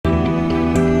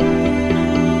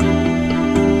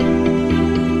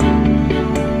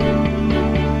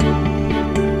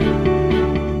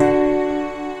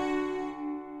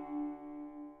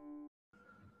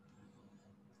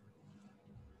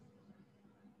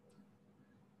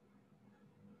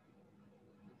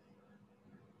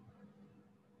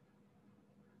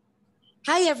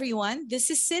Hi, everyone. This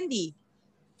is Cindy.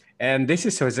 And this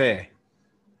is Jose.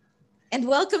 And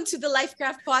welcome to the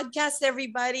Lifecraft Podcast,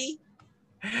 everybody.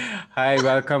 Hi,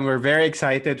 welcome. We're very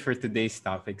excited for today's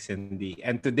topic, Cindy,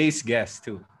 and today's guest,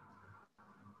 too.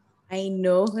 I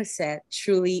know, Jose,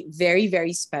 truly very,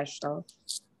 very special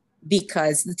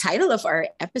because the title of our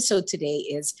episode today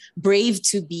is Brave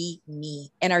to Be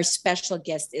Me. And our special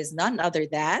guest is none other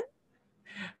than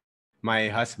my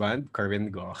husband, Kerwin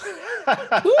Go.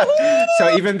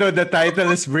 So even though the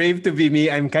title is Brave to Be Me,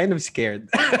 I'm kind of scared.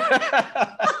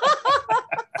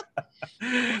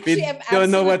 We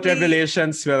don't know what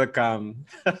revelations will come.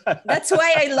 That's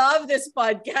why I love this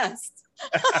podcast.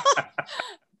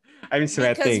 I'm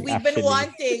sweating. Because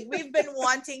we've been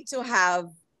wanting to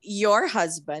have your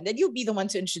husband, and you'll be the one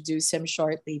to introduce him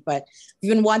shortly, but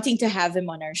we've been wanting to have him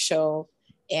on our show.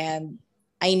 And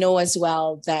I know as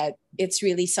well that it's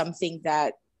really something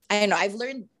that, I don't know, I've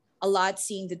learned a lot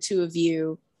seeing the two of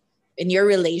you in your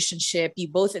relationship. You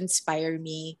both inspire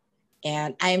me.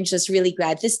 And I'm just really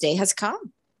glad this day has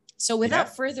come. So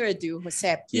without further ado,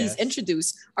 Jose, please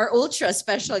introduce our ultra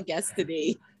special guest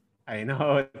today. I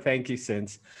know. Thank you,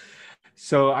 Sins.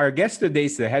 So our guest today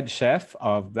is the head chef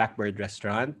of Blackbird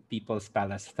Restaurant, People's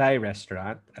Palace Thai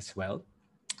Restaurant as well.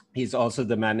 He's also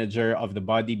the manager of the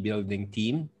bodybuilding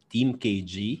team, Team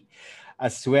KG,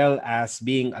 as well as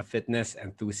being a fitness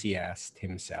enthusiast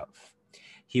himself.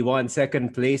 He won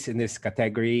second place in his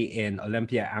category in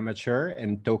Olympia Amateur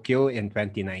in Tokyo in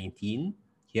 2019.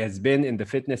 He has been in the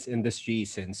fitness industry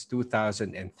since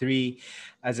 2003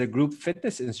 as a group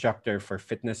fitness instructor for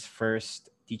Fitness First,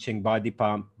 teaching body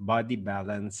pump, body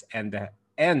balance,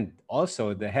 and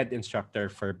also the head instructor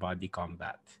for Body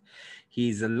Combat.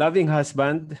 He's a loving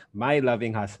husband, my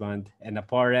loving husband, and a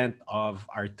parent of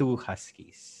our two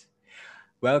huskies.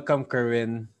 Welcome,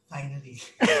 Kerwin. Finally.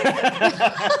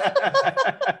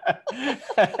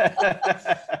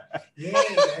 Yay,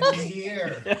 I'm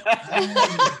here.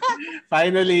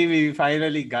 We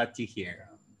finally got you here.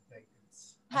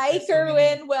 Hi,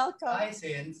 Kerwin. Welcome. Hi,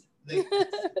 Sins.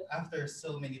 After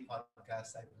so many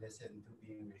podcasts I've listened to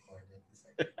being recorded. It's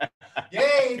like,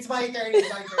 yay, it's my turn.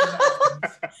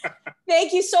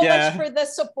 Thank you so much for the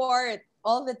support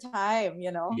all the time,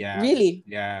 Yeah. Really.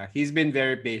 Yeah. He's been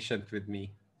very patient with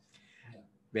me.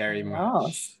 Very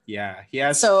much. Yeah. He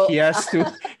has to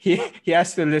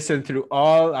listen through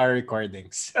all our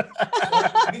recordings.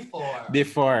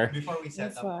 Before we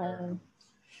set up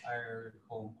our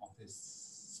home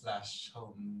office /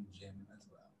 home gym as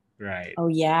well. Right. Oh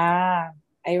yeah.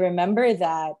 I remember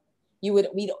that.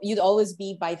 You'd always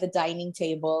be by the dining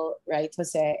table, right,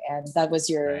 Jose? And that was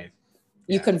your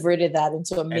you converted that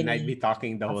into a mini. And I'd be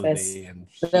talking the whole day, and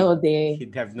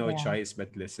he'd have no choice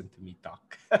but listen to me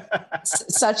talk.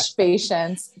 Such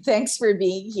patience. Thanks for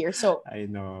being here. So I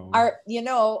know.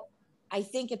 I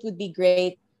think it would be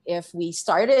great if we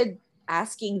started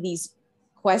asking these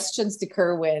questions to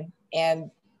Kerwin.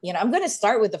 And I'm going to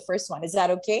start with the first one. Is that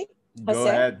okay? Go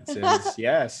ahead, sis.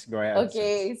 Yes, go ahead.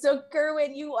 Okay, so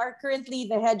Kerwin, you are currently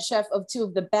the head chef of two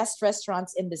of the best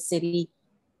restaurants in the city.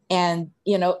 And,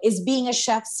 is being a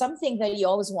chef something that you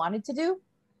always wanted to do?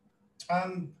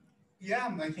 I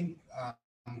think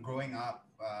growing up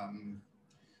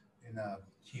in a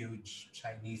huge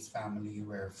Chinese family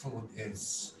where food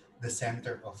is the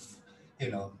center of,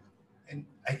 and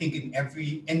I think in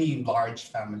any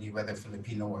large family, whether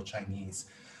Filipino or Chinese,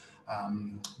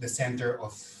 the center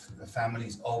of the family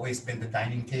has always been the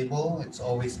dining table. It's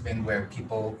always been where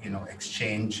people,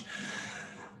 exchange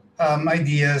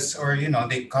ideas, or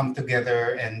they come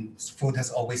together, and food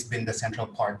has always been the central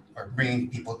part, or bringing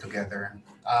people together.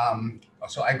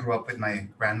 So I grew up with my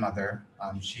grandmother.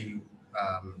 She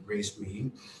raised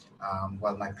me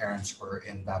while my parents were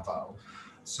in Davao.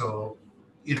 So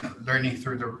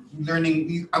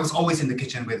learning, I was always in the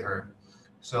kitchen with her.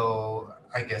 So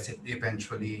I guess it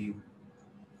eventually,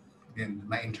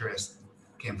 my interest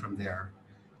came from there.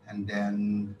 And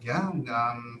then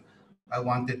I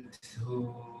wanted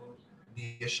to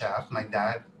be a chef. My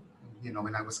dad,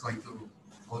 when I was going to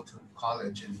go to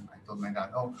college, and I told my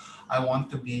dad, I want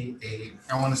to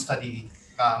study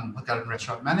hotel and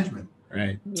restaurant management.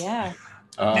 Right. Yeah.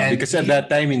 Because at that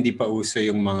time, hindi pa uso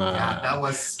yung mga that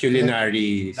was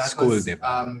culinary school,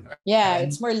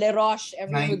 it's more Le Roche.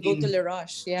 Everyone would go to Le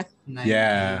Roche. Yeah.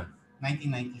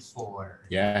 1994.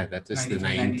 Yeah, that was the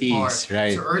 90s,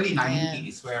 right? So early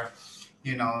 90s, where,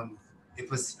 it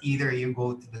was either you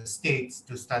go to the States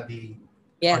to study,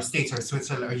 or States or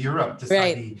Switzerland or Europe to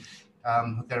study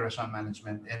hotel restaurant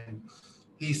management. And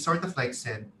he sort of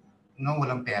said, no,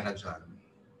 walang pera dyan.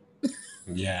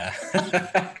 Yeah.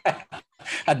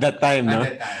 At that time, at no?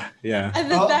 that time. Yeah. At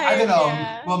the Well, I time, don't know.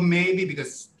 yeah. Well, maybe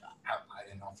because I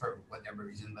don't know for whatever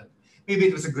reason, but maybe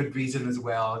it was a good reason as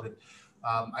well that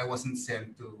I wasn't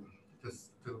sent to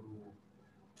to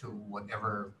to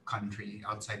whatever country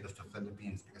outside of the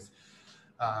Philippines because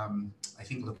I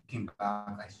think looking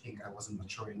back, I think I wasn't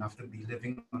mature enough to be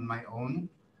living on my own.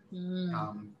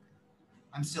 Mm.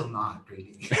 I'm still not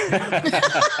really.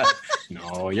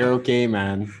 No, you're okay,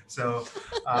 man. So,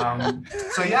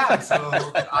 so yeah, so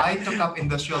I took up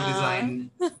industrial Uh, design,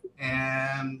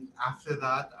 and after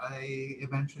that, I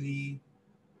eventually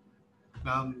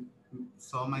um,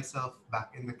 saw myself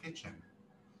back in the kitchen.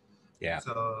 Yeah.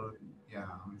 So yeah,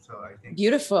 so I think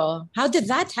Beautiful. How did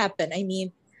that happen? I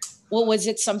mean, what was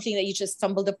it something that you just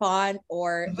stumbled upon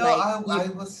or no, like I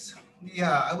you was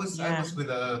yeah, I yeah. was with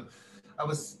a I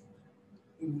was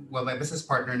well my business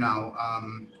partner now.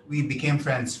 We became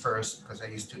friends first because I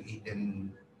used to eat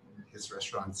in his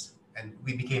restaurants, and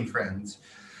we became friends.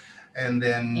 And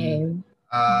then Okay.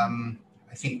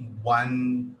 I think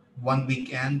one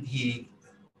weekend he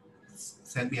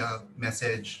sent me a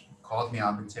message, called me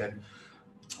up, and said,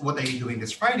 "What are you doing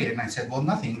this Friday?" And I said, "Well,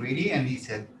 nothing really." And he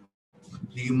said,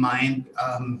 "Do you mind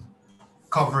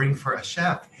covering for a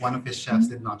chef? One of his chefs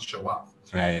did not show up,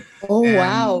 Right. Oh and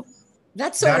wow.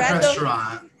 That's so that random.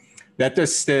 restaurant." That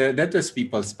was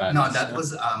People's No, Palace, that no?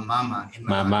 was Mama in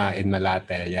Mama Malate. in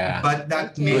Malate, yeah. But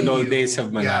that Good Okay. old days menu,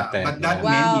 of yeah, Malate, but that yeah.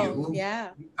 Wow. menu Yeah.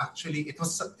 actually it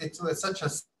was such a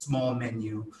small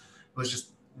menu. It was just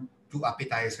two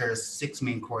appetizers, six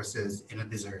main courses, and a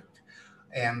dessert.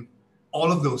 And all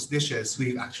of those dishes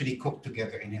we've actually cooked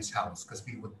together in his house because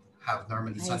we would have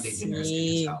normally I Sunday dinners in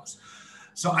his see. house.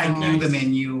 So I knew Oh. the Nice.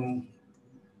 menu.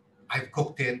 I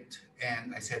cooked it,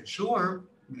 and I said, "Sure,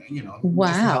 just to help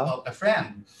Wow. out a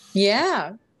friend.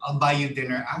 Yeah. I'll buy you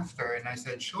dinner after." And I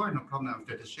said, "Sure, no problem,"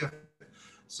 after the shift.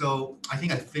 So I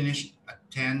think I finished at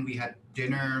 10. We had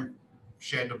dinner,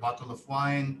 shared a bottle of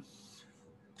wine.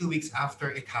 2 weeks after,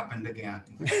 it happened again.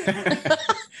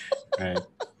 Right.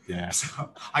 Yeah. So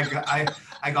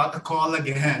I got a call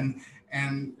again,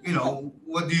 and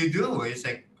what do you do? It's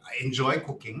like I enjoy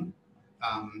cooking.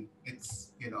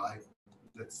 It's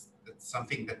that's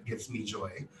something that gives me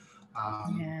joy.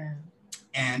 Um, Yeah.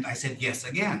 and I said yes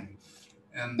again,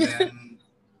 and then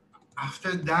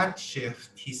after that shift,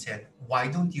 he said, "Why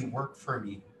don't you work for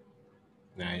me?"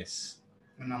 Nice.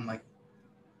 And I'm like,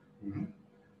 "Hmm."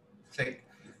 It's like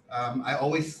I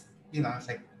always, it's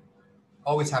like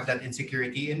always have that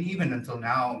insecurity, and even until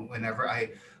now, whenever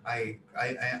I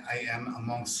am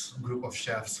amongst a group of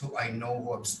chefs who I know who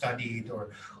have studied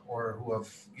or who have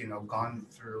gone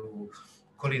through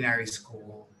culinary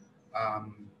school,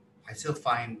 um, I still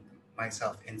find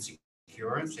myself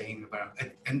insecure and saying about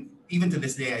it. And even to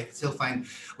this day, I still find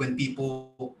when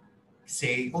people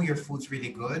say, "Oh, your food's really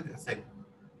good," it's like,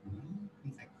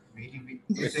 it's like really,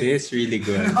 is It it? is really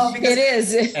good. No, because It is.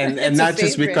 And It's a not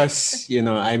just favorite. because,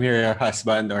 I'm your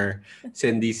husband or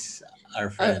Cindy's our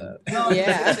friend. no,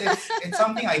 Yeah. it's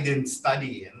something I didn't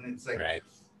study, and it's like Right.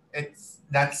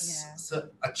 that's Yeah.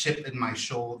 a chip in my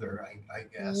shoulder, I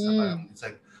guess. Mm. It's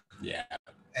like, Yeah.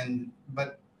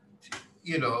 but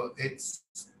it's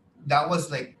that was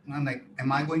like I'm like,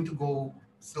 am I going to go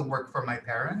still work for my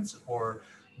parents, or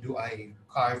do I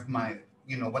carve my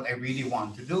what I really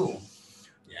want to do?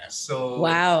 Yeah. So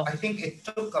Wow. I think it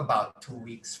took about 2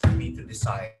 weeks for me to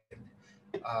decide.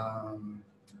 Um,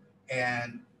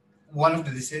 and one of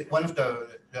the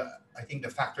I think the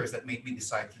factors that made me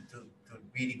decide to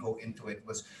really go into it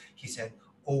was he said,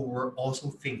 "Oh, we're also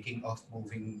thinking of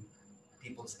moving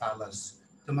People's Palace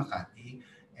to Makati,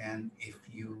 and if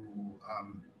you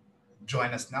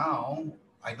join us now,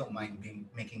 I don't mind being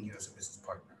making you as a business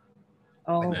partner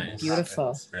when Oh, the move Nice.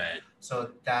 beautiful. happens." Right.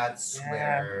 So that's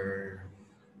Yeah.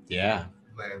 Yeah.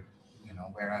 where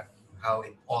how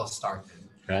it all started.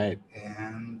 Right.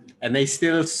 And And I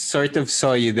still sort of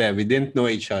saw you there. We didn't know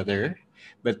each other,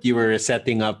 but you were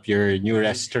setting up your new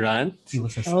restaurant he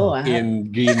was a Oh, stalker. wow.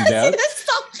 in Greenbelt.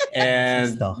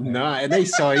 And Stalker. no, and I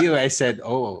saw you. I said,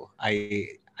 "Oh, I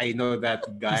know that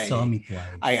He saw guy. me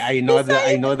twice. I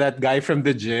know that guy from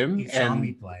the gym." He saw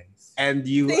me twice. And So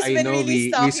you, he's I been know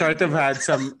really we stalking sort of you. had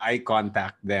some eye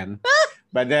contact then.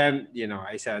 But then,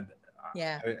 I said,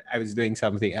 Yeah. I was doing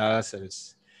something else.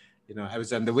 I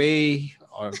was on the way,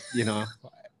 or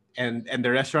and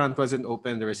the restaurant wasn't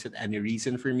open. There wasn't any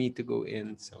reason for me to go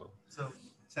in. So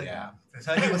Yeah.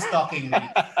 so he was stalking me.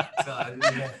 So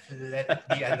let it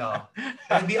be let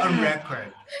it be on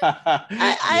record.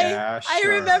 Yeah, I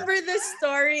sure. remember the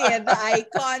story and the eye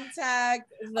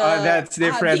contact, That's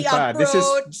different the pa.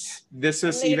 approach This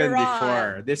was later even on. before.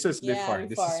 This was Yeah, before.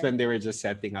 This is before. when they were just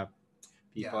setting up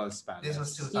Yeah. People's This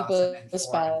was Palace, People's 2004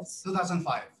 and Palace.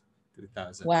 2005.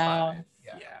 Wow. 2005.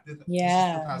 Yeah. Yeah. This is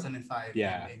Yeah. 2005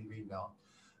 Yeah. in Greenbelt.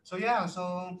 So yeah,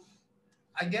 so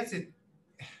I guess I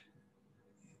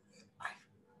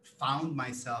found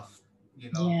myself,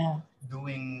 Yeah.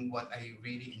 doing what I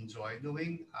really enjoy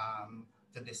doing.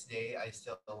 To this day, I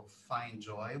still find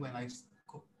joy when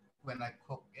cook when I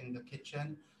cook in the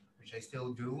kitchen, which I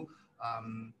still do.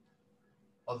 Um,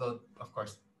 Although, of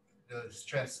course, the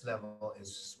stress level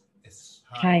is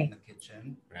high in the Hi.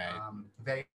 kitchen. Right.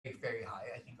 Very very high.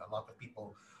 I think a lot of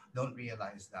people don't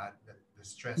realize that the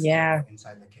stress level Yeah.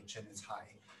 inside the kitchen is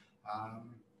high.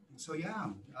 Um, so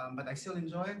yeah, but I still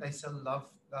enjoy it. I still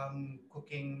love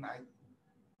cooking. I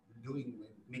doing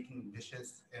making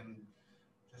dishes and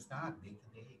just that day to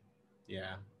day.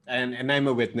 Yeah. And I'm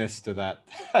a witness to that.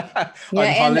 Yeah. On And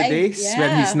I, holidays,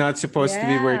 when he's yeah. not supposed to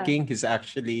be Yeah. working, he's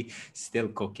actually still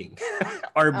cooking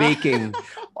or Ah, baking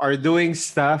or doing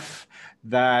stuff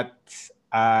that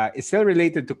is still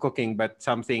related to cooking, but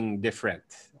something different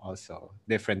also.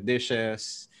 Different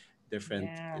dishes, different,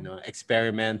 yeah.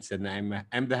 experiments. And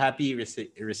I'm the happy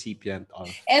recipient of.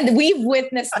 And we've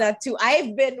witnessed that too.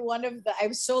 I've been one of the,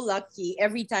 I'm so lucky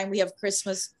every time we have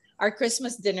our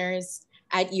Christmas dinners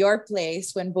at your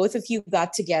place when both of you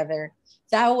got together.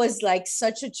 That was like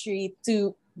such a treat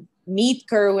to meet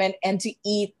Kerwin and to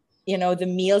eat, the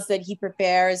meals that he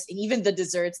prepares, and even the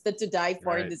desserts, the to die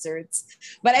for Right. desserts.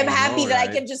 But I'm I happy know, that I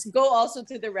right? can just go also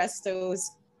to the restos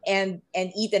and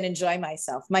eat and enjoy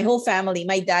myself. My whole family,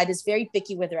 my dad is very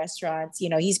picky with restaurants.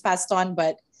 He's passed on,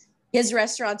 but his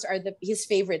restaurants are his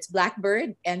favorites: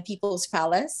 Blackbird and People's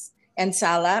Palace and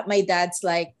Sala. My dad's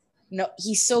like, no,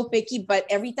 he's so picky, but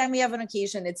every time we have an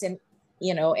occasion, it's in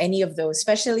any of those,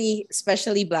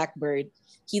 especially Blackbird.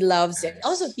 He loves it.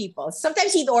 Also, Nice. people.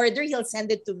 Sometimes he'll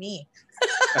send it to me,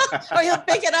 or he'll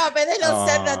pick it up and then he'll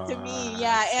send that to me. Oh,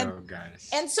 Yeah, and so guys.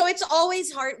 and so it's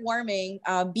always heartwarming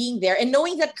being there and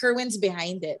knowing that Kerwin's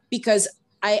behind it, because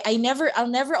I'll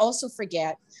never also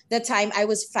forget the time I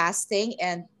was fasting,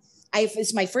 and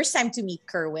it's my first time to meet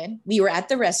Kerwin. We were at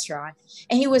the restaurant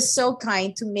and he was so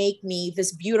kind to make me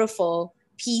this beautiful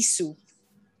pea soup.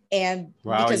 And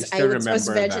Wow, you because still was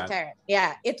remember that. vegetarian,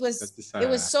 yeah, That is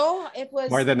it more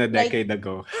was than a like, decade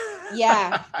ago.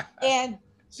 yeah. And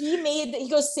he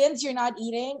goes, since you're not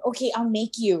eating, okay, I'll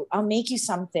make you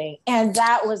something. And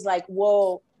that was like,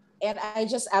 whoa. And I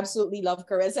just absolutely love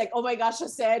Kerwin. It's like, oh my gosh, I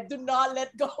said, do not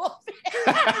let go of it.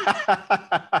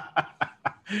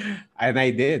 And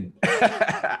I did.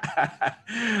 I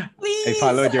Please.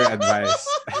 followed your advice.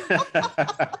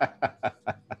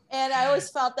 And I always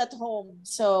felt at home.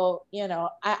 So,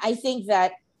 I think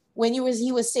that when he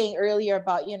was saying earlier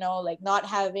about, like not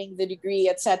having the degree,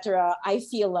 etc., I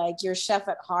feel like you're chef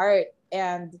at heart,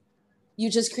 and you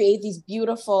just create these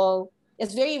beautiful,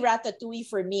 it's very ratatouille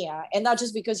for me, and not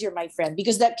just because you're my friend,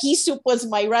 because that pea soup was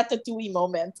my ratatouille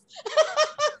moment.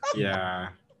 Yeah.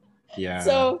 Yeah.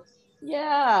 So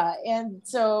yeah, and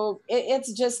so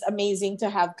it's just amazing to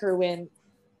have Kerwin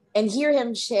and hear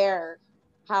him share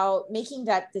how making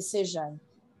that decision,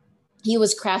 he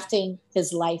was crafting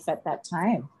his life at that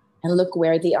time, and look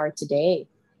where they are today.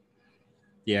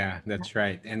 Yeah, that's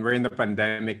right. And we're in the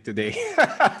pandemic today.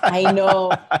 I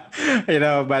know.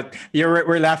 But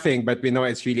we're laughing, but we know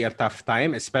it's really a tough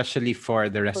time, especially for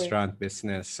the For, restaurant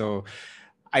business. So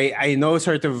I know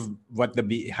sort of what the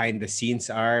behind the scenes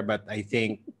are, but I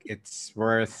think it's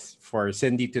worth for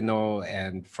Cindy to know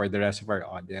and for the rest of our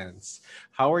audience.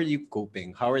 How are you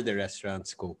coping? How are the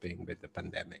restaurants coping with the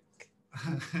pandemic?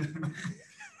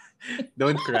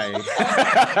 Don't cry.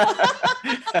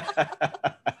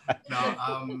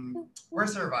 No, we're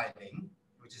surviving,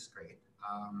 which is great.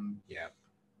 Yeah,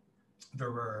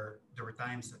 There were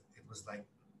times that it was like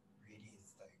really,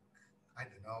 it's like I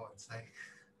don't know, it's like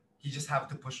you just have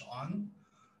to push on.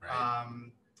 right.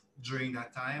 During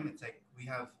that time, it's like we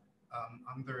have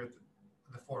under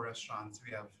the four restaurants,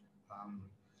 we have um,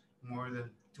 more than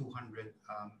 200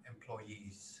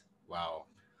 employees. Wow,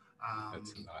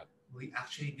 that's a Um, lot. we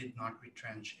actually did not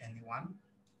retrench anyone.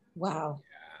 wow,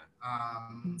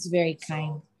 Yeah, it's very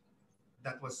kind. So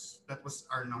that was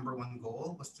our number one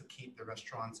goal, was to keep the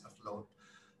restaurants afloat,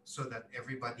 so that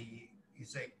everybody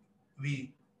is like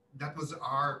we that was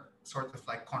our sort of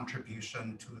like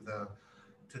contribution to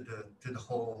the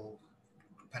whole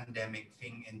pandemic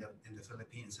thing in the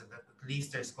Philippines, so that at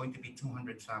least there's going to be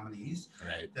 200 families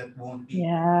right. that won't be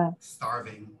Yeah,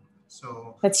 starving.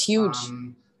 So that's huge.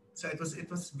 um so it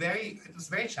was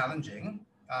very challenging.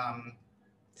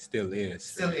 Still is,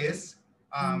 Still right? is.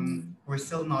 Mm. We're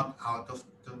still not out of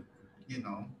the, you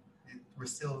know, we're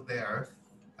still there.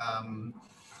 Um,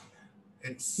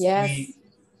 it's Yes.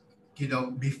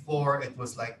 before it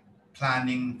was like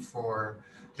planning for,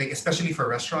 like, especially for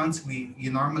restaurants,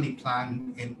 you normally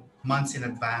plan in months in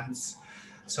advance.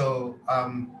 So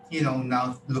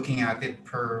now looking at it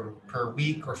per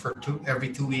week, or for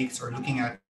every 2 weeks, or looking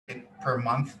at it per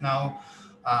month now,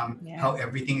 how Yeah.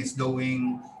 everything is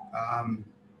doing, um,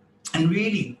 and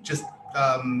really just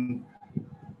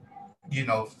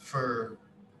for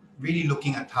really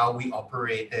looking at how we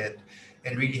operated,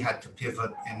 and really had to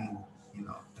pivot. And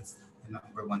that's the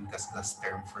number one gas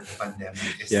term for the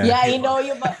pandemic is Yeah. to Yeah, I pivot. know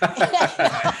you, but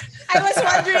I was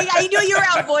wondering. I knew you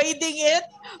were avoiding it,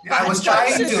 Yeah, but I was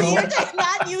trying to. unconsciously you're trying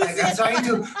not use Like,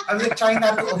 it. I was like trying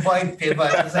not to avoid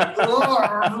pivot. I was like, oh.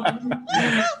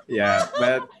 Yeah,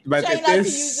 but Try it not to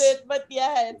use is it, but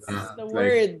yeah, it's the like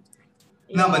word.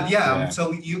 No, but Yeah. yeah. yeah,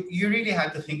 So you really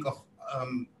had to think of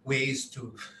ways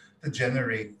to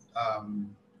generate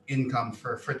income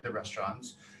for the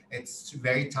restaurants. It's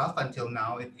very tough until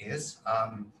now. It is,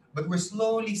 but we're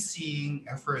slowly seeing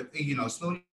effort.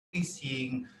 Slowly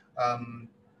seeing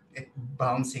it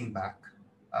bouncing back.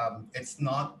 It's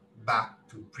not back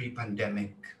to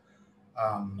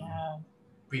um, Yeah.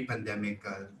 pre-pandemic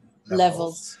levels.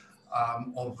 Levels.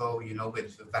 Although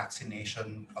with the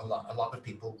vaccination, a lot of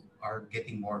people are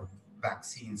getting more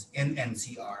vaccines in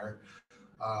NCR.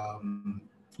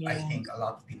 I think Yeah. a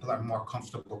lot of people are more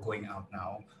comfortable going out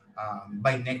now.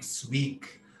 By next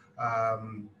week,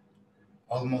 um,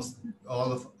 almost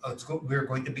all of we're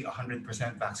going to be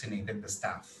 100% vaccinated. The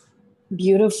staff.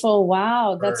 Beautiful.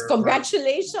 Wow. That's We're, we're,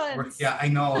 congratulations. yeah, I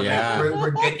know. Like yeah, we're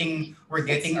That's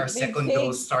getting a our big second thing.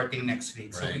 dose starting next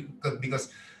week. So right, because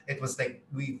it was like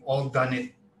we've all done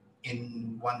it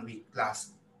in 1 week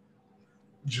last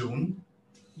June.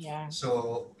 Yeah.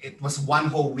 So it was one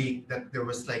whole week that there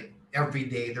was like every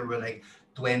day there were like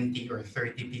 20 or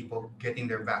 30 people getting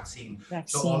their vaccine.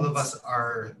 So all of Vaccines. us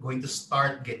are going to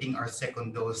start getting our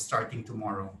second dose starting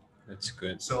tomorrow. that's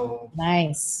good. So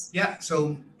Nice. yeah,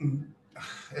 so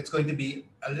it's going to be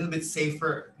a little bit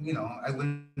safer. I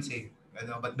wouldn't say,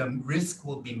 but the risk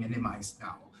will be minimized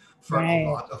now for a Right.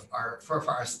 lot of for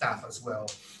our staff as well.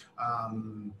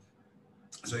 Um,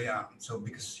 so yeah, so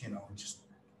because just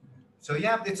so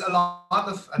yeah, it's a lot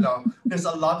of there's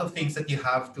a lot of things that you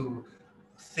have to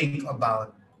think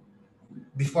about.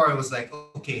 Before it was like,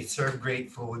 okay, serve great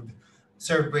food,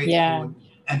 Yeah.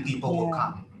 and people will Yeah.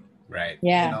 come. Right, You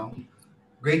Yeah. know,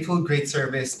 great food, great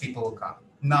service, people will come.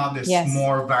 Now there's Yes.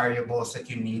 more variables that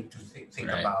you need to think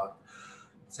right, about.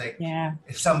 It's like Yeah.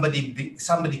 if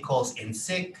somebody calls in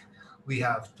sick, we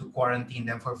have to quarantine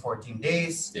them for 14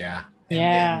 days, yeah, and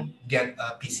Yeah. then get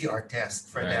a PCR test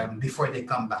for right, them before they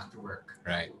come back to work,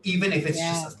 right, even if it's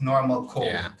just Yeah. a normal cold.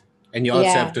 yeah. And you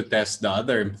also have Yeah. to test the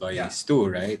other Yeah. employees too,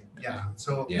 right? Yeah.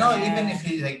 So Yeah. no, even Yeah.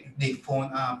 if they phone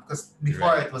up, because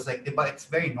before Right. it was like, but it's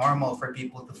very normal for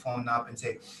people to phone up and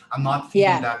say, "I'm not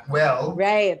feeling Yeah. that well.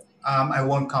 Right. I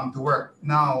won't come to work."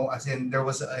 Now, as in, there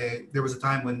was a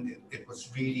time when it was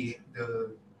really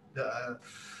the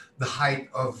the height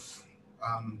of,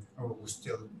 or it was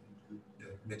still the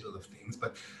middle of things,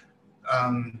 but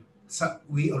so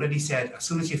we already said, as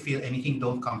soon as you feel anything,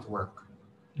 don't come to work.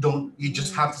 Don't You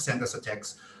just Mm. have to send us a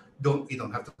text. You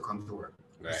don't have to come to work,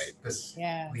 Right. because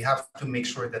Yeah. we have to make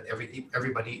sure that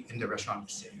everybody in the restaurant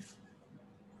is safe.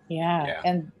 Yeah. Yeah.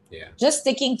 And Yeah. just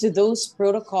sticking to those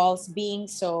protocols, being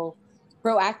so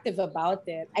proactive about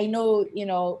it. I know,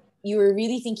 you were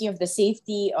really thinking of the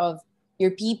safety of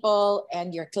your people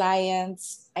and your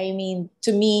clients. I mean,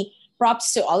 to me,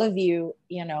 props to all of you,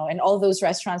 and all those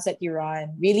restaurants that you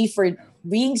run, really for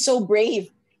being so brave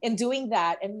in doing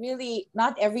that. And really,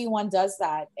 not everyone does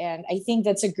that. And I think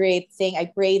that's a great thing. I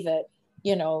pray that,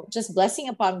 just blessing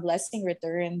upon blessing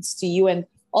returns to you and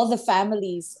all the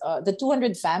families, the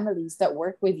 200 families that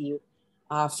work with you.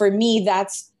 For me,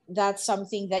 that's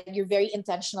something that you're very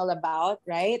intentional about,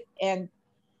 right? And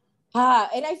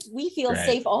we feel Right.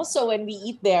 safe also when we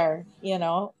eat there.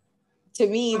 To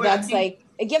me, So I that's think like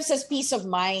it gives us peace of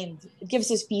mind. It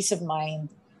gives us peace of mind.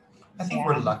 I think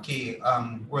we're Yeah, lucky.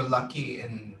 We're lucky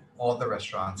in all the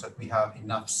restaurants that we have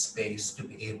enough space to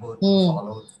be able to Mm,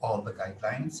 follow all the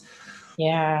guidelines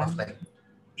yeah, of, like,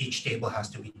 each table has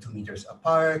to be 2 meters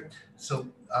apart. So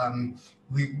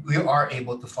we are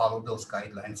able to follow those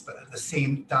guidelines, but at the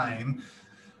same time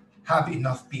have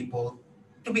enough people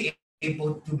to be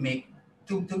able to make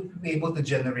to be able to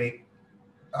generate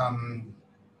um,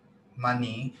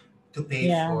 money to pay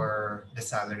yeah, for the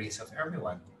salaries of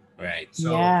everyone. Right.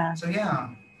 So yeah. so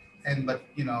yeah, and but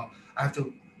I have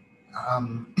to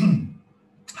um,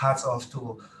 hats off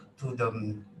to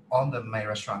the all the my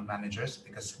restaurant managers,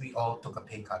 because we all took a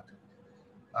pay cut.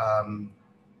 Um,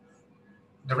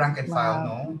 the rank and file, Wow.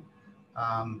 no,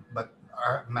 But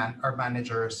our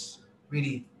managers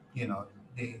really,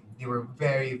 they were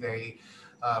very very,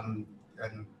 and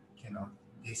you know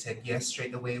they said yes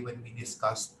straight away when we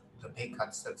discussed the pay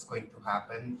cuts that's going to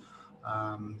happen.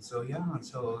 So yeah,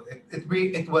 so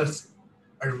it was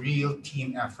a real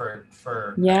team effort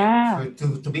Yeah.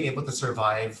 to be able to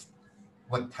survive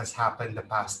what has happened the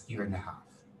past year and a half.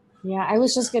 Yeah, I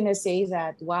was just gonna say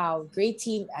that. Wow, great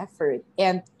team effort.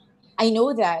 And I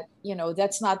know that,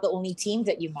 that's not the only team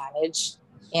that you manage.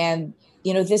 And,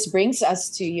 this brings us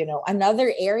to,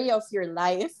 another area of your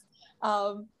life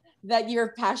um, that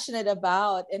you're passionate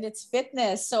about, and it's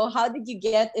fitness. So how did you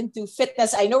get into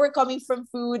fitness? I know we're coming from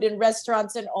food and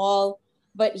restaurants and all,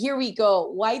 but here we go.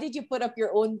 Why did you put up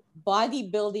your own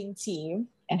bodybuilding team?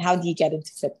 And how do you get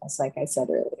into fitness, like I said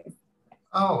earlier?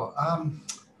 Oh,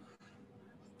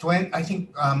 20, I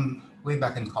think way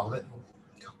back in college.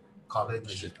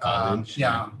 Was it Um, college?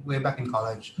 yeah, way back in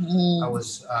college, I Mm.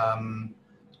 was I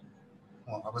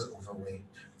was overweight.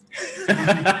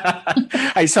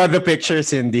 I saw the picture,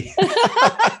 Cindy.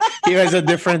 He was a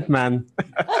different man. So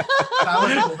I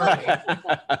was overweight.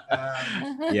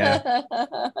 Yeah.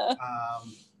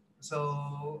 Um,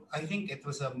 so I think it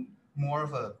was a more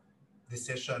of a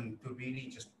decision to really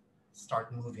just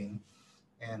start moving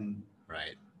and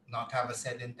Right. not have a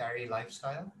sedentary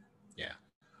lifestyle. Yeah.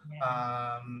 Yeah.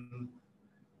 Um,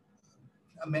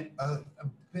 I mean, a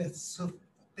bit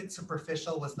bit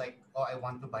superficial was like, oh, I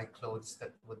want to buy clothes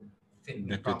that would fit me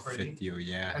That would fit properly. you.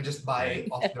 Yeah. I just buy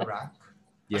Right. off the rack.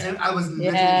 As in, Yeah. I was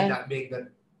literally Yeah. that big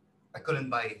that I couldn't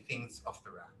buy things off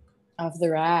the rack. Off the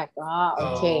rack. Ah,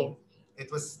 okay. So it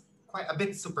was quite a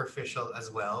bit superficial as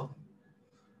well,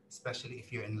 especially if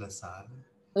you're in LaSalle.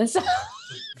 Listen.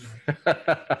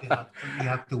 You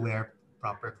have to wear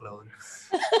proper clothes.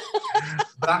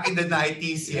 Back in the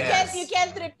 90s, You can't you yes.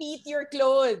 can't repeat your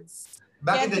clothes.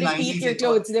 Back in Can't the repeat 90s, your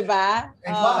clothes, di ba? it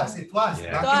was. Yeah. It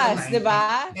Back was, in di the 90s,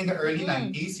 ba? in the early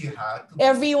Mm. 90s, you had to.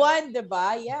 Everyone, di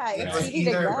ba? Yeah, It it's was Right. really like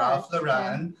either that. Ralph Yeah.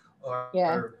 Lauren or,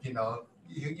 Yeah.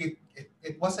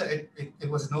 it was it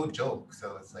was no joke.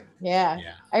 So it's like, Yeah.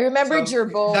 Yeah. I remembered so your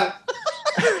bow. that,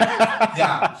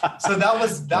 yeah. So Wow.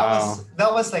 that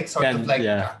was like sort of Then, like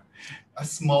yeah. a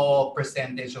small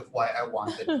percentage of why I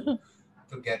wanted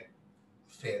to get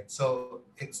fit. So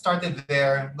it started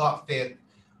there, got fit,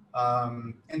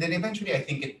 and then eventually I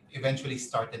think it eventually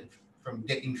started from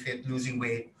getting fit, losing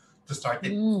weight, to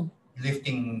started Mm.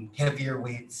 lifting heavier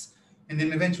weights, and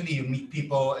then eventually you meet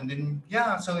people, and then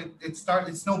yeah, so it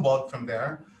snowballed from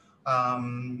there,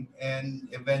 and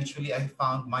eventually I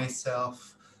found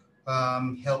myself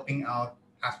helping out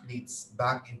athletes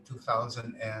back in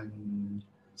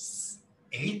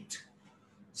 2008,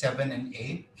 7 and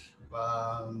 8.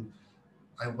 Um,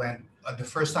 I went the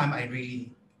first time I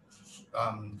really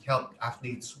helped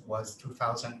athletes was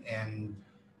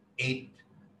 2008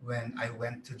 when I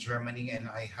went to Germany and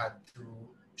I had to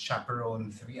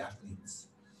chaperone 3 athletes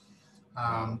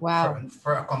Wow.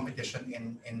 for a competition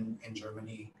in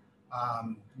Germany.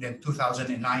 Then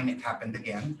 2009 it happened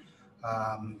again.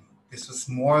 This was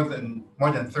more than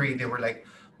 3. They were like,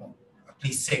 well, at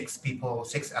least 6 people,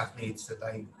 6 athletes that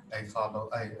I follow.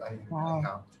 I Wow.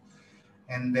 helped,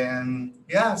 and then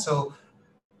yeah. So,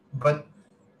 but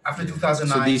after So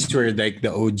 2009, these were like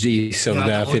the OGs of yeah,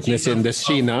 the the fitness OGs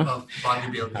industry, no? of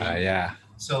bodybuilding. Yeah.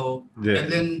 So, The-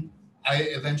 and then I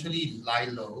eventually lie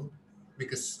low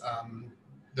because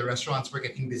the restaurants were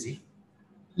getting busy.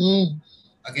 Mm.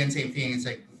 Again, same thing. It's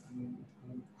like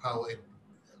how it.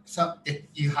 So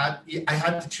I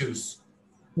had to choose.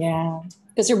 Yeah.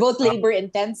 Because you're both Uh, labor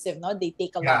intensive, no? They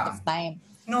take a lot yeah. of time.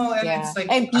 No, and Yeah. it's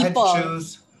like And I had to people.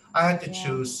 choose. I had to Yeah.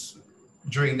 choose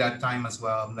during that time as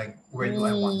well. Like, where do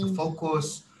I want to Mm.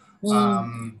 focus? Mm.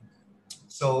 Um,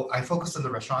 so I focused on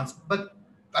the restaurants, but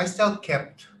I still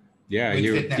kept Yeah, with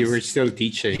you were fitness. still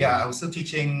teaching. Yeah, I was still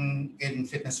teaching in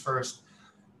fitness first,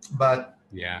 but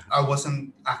Yeah. I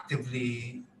wasn't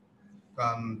actively,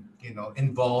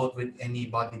 involved with any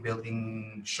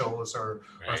bodybuilding shows or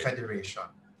Right. federation.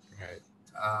 Right.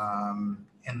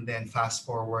 And then fast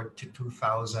forward to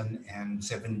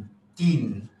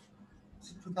 2017.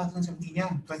 Is it 2017? Yeah,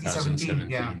 2017.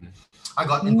 Yeah, 2017. I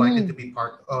got invited Mm. to be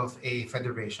part of a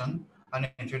federation, an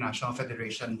international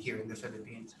federation here in the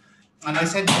Philippines, and I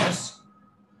said yes.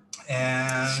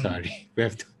 And Sorry,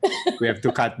 we have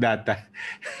to cut that.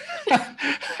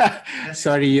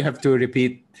 Sorry, you have to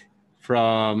repeat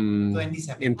from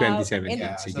 2017. in 2017.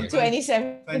 Yeah, so Sige.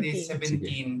 2017.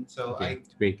 2017. So Okay,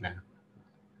 wait lang.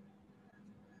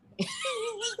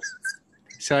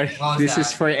 Sorry, What was this is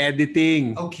that? for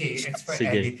editing. okay, it's for Sige.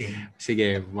 editing.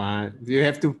 Sige, you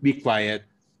have to be quiet.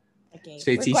 Okay,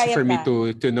 So it's we're easy for quiet me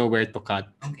na. to know where to cut.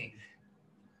 Okay.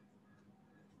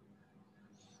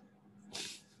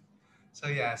 So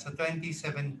yeah, so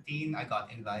 2017, I got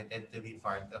invited to be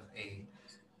part of a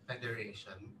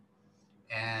federation,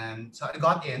 and so I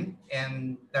got in,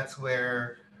 and that's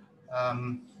where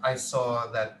I saw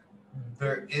that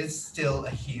there is still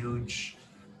a huge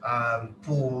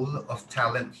pool of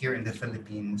talent here in the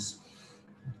Philippines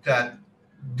that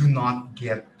do not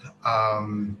get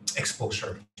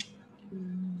exposure.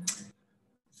 Mm.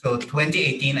 So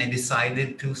 2018, I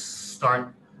decided to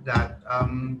start that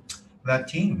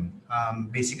team,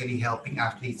 basically helping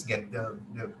athletes get the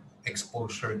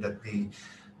exposure that they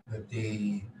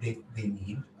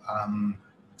need.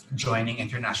 Joining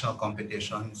international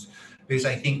competitions, because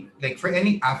I think, like, for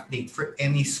any athlete, for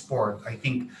any sport, I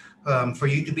think for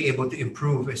you to be able to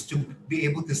improve is to be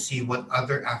able to see what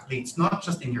other athletes, not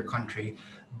just in your country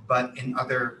but in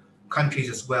other countries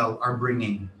as well, are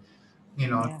bringing,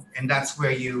 Yeah. and that's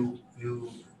where you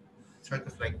sort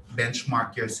of like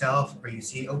benchmark yourself, or you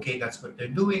see, okay, that's what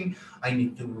they're doing, I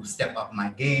need to step up my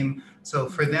game. So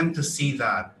for them to see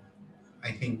that,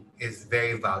 I think, is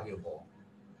very valuable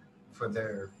for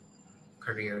their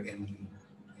career in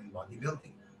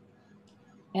bodybuilding.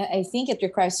 And I think it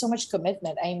requires so much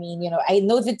commitment. I mean, I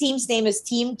know the team's name is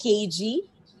Team KG.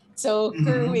 So Mhm.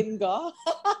 Kerwin Go.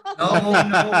 No, no,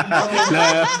 no. No,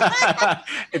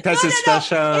 it No, has a no, no.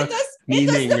 special It was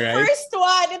meaning, the right? first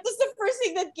one. It was the first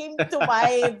thing that came to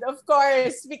mind, of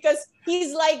course, because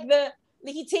he's like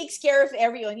he takes care of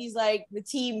everyone. He's like the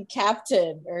team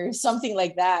captain or something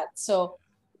like that. So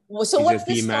He's a what's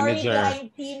the team story manager.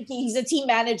 behind Team K? He's a team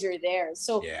manager there.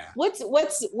 So Yeah.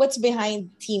 what's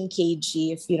behind Team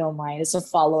KG, if you don't mind? It's a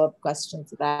follow-up question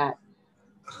to that.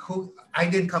 Who I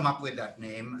didn't come up with that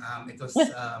name. It was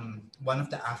one of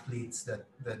the athletes that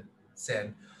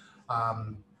said,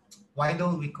 um, "Why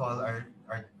don't we call our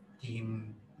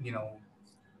team,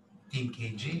 Team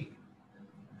KG?"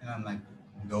 And I'm like,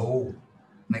 "No,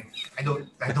 like I don't."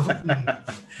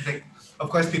 Like, of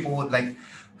course, people would like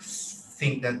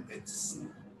think that it's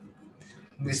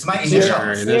my Your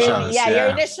Your initials. initials, your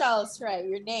yeah. initials, right?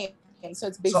 Your name. So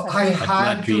it's based on So your I name. But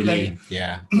had not to like really.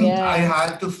 Yeah. I Yeah.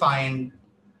 had to find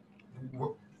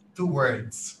two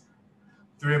words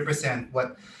to represent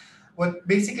what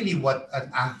basically what an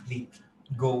athlete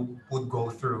go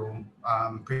through,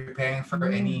 preparing for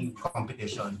any Mm.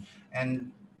 competition, and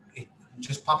it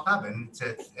just popped up, and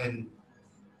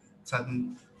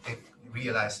sudden I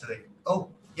realized, like, oh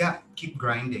yeah, keep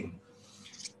grinding,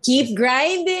 Keep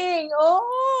grinding.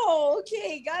 Oh,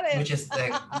 okay, got it. which is like,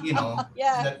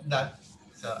 Yeah. that.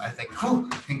 So I think, oh,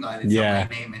 thank God, it's not my Yeah.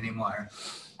 name anymore.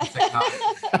 It's like not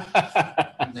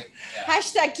like, yeah,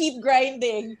 Hashtag keep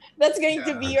grinding. That's going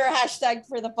to be yeah. your hashtag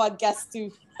for the podcast too.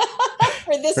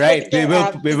 For this Right. We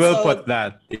particular will we will episode. put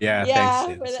that. Yeah. Thanks, Yeah,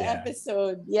 for Sims. the Yeah.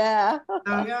 episode. Yeah.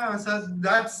 So yeah, so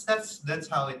that's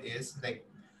how it is. Like,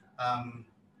 um,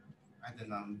 I don't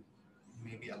know.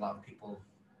 Maybe a lot of people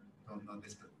don't know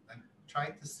this, but I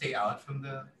try to stay out from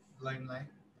the limelight.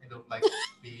 I don't like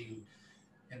being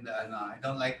I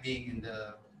don't like being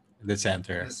The in the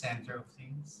center. center of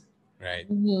things. Right.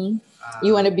 Hmm.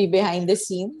 You want to Um, be behind the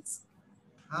scenes?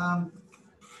 um,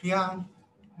 yeah.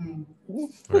 Hmm.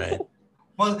 Right.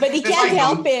 Well, But you that's why can't I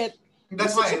help don't. it. You're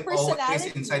That's why such a I'm always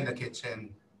inside personality. the kitchen.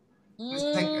 It's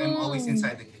like I'm always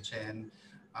inside Mm. the kitchen.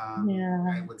 I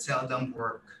Yeah. would seldom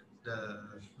work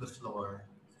the floor.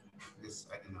 This,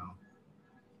 I don't know.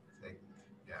 It's like,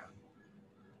 yeah.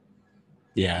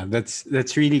 Yeah,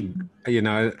 that's really,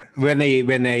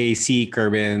 when I see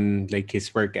Kerwin, like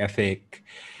his work ethic,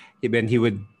 when he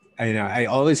would, I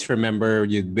always remember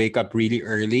you'd wake up really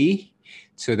early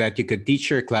so that you could teach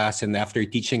your class, and after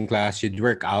teaching class you'd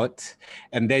work out,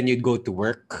 and then you'd go to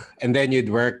work, and then you'd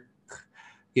work.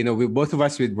 We both of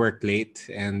us would work late,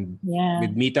 and Yeah.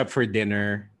 we'd meet up for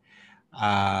dinner,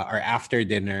 or after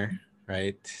dinner,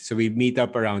 right? So we meet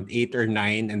up around 8 or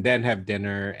 9, and then have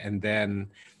dinner, and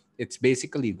then it's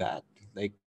basically that,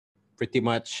 like, pretty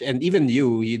much. And even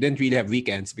you didn't really have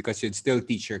weekends because you'd still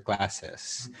teach your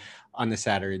classes on a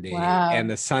Saturday and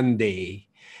Wow. a Sunday.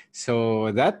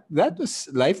 So that was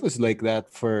life was like that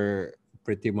for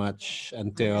pretty much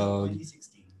Until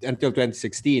until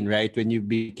 2016. 2016, right? When you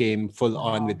became full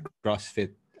on with Wow.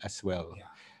 CrossFit as well. Yeah,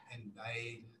 and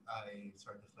I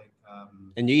sort of like,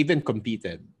 And you even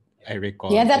competed, yeah. I Yeah,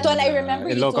 recall, that one in I remember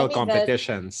in you local told me that.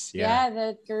 competitions. Yeah. Yeah,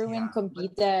 that Kerwin Yeah, but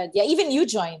competed. Yeah, even you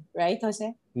joined, right,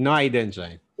 Jose? No, I didn't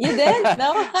join. You did?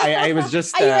 No? I was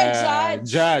just Are you a a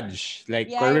judge? judge, like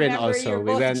Yeah, I Corinne remember also. you're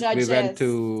We both went we went judges.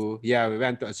 to yeah, we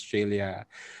went to Australia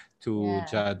to Yeah.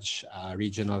 judge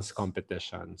regionals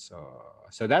competition.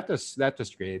 So that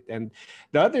was great. And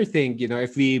the other thing,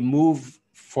 if we move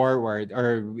forward,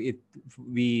 or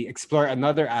we explore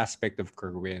another aspect of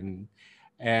Kerwin,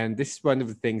 and this is one of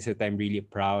the things that I'm really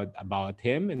proud about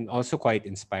him, and also quite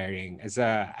inspiring as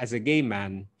a gay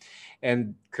man.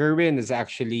 And Kerwin has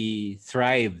actually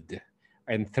thrived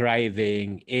and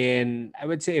thriving in, I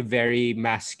would say, a very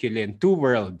masculine two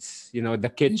worlds.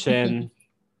 The kitchen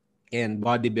and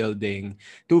bodybuilding,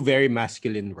 two very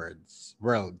masculine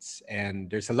worlds, and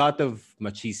there's a lot of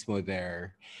machismo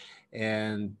there.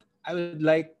 And I would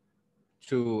like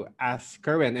to ask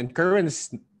Kerwin, and Kerwin's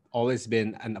always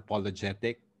been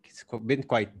unapologetic. He's been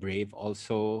quite brave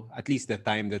also, at least the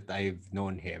time that I've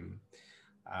known him.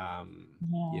 Yeah.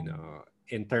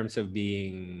 In terms of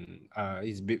being,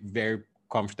 very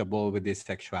comfortable with his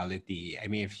sexuality. I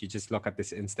mean, if you just look at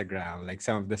his Instagram, like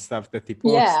some of the stuff that he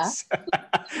Yeah. posts,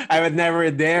 I would never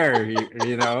dare, You wouldn't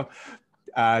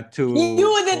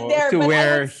dare, to but I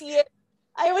wear would see it.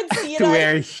 I would see it to on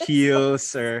wear his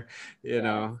heels, or you Yeah.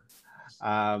 know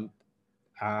um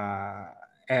uh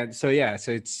and so yeah,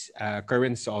 so it's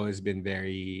Kerwin's always been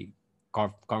very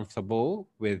comfortable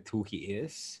with who he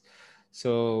is.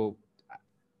 So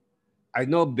I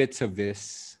know bits of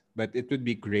this, but it would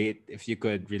be great if you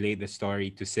could relate the story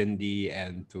to Cindy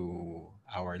and to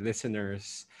our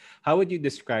listeners. How would you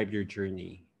describe your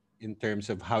journey in terms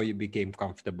of how you became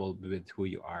comfortable with who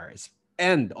you are?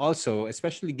 And also,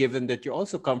 especially given that you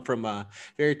also come from a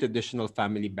very traditional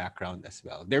family background as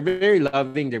well. They're very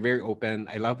loving, they're very open.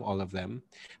 I love all of them.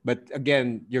 But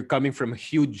again, you're coming from a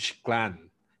huge clan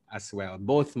as well,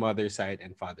 both mother side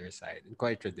and father side, and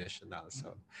quite traditional.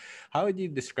 So how would you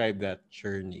describe that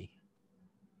journey?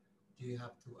 Do you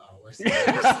have 2 hours?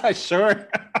 Sure.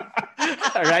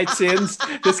 Right, since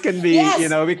this can be, Yes,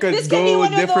 we could this can be go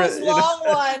one of those different, long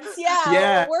ones. Yeah,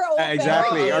 yeah, we're open. We're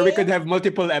exactly. Or we could game. have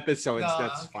multiple episodes. No,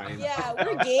 That's fine. Yeah,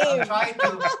 we're I'm game. trying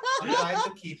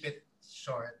to keep it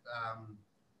short.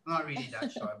 Not really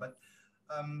that short, but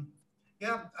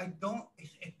yeah, I don't.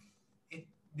 It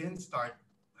didn't start.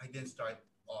 I didn't start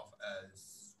off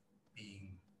as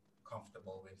being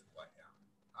comfortable with who I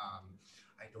am.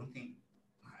 I don't think.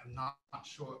 I'm not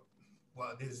sure.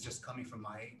 Well, this is just coming from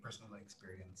my personal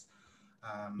experience.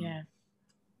 Um, Yeah.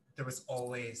 there was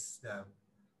always the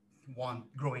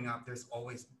growing up. There's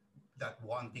always that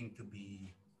wanting to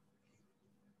be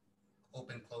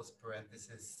open close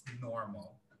parenthesis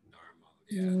normal, Normal,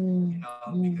 yeah.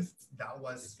 Mm. because that I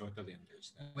was totally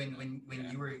understand. when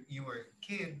Yeah. you were a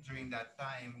kid during that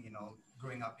time,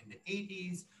 growing up in the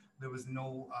 80s. There was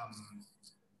no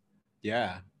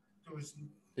Yeah. there was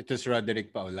It was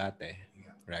Roderick Paulate,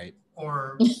 yeah, right?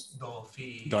 or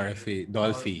Dolphy. Dolphy,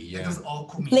 It yeah. was all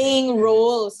comedic. Playing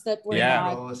roles that were Yeah.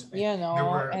 not, Roles. There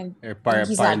were and Par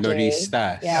he's not gay.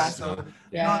 yeah. Yeah. parloristas, So no? no,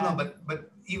 Yeah.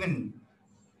 but even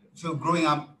so, growing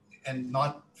up and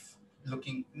not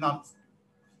looking, not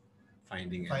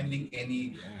Finding finding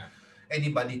yeah.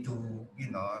 anybody to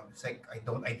it's like I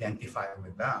don't identify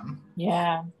with them.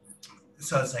 Yeah.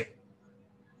 So it's like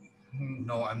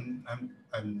no,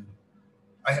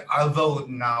 although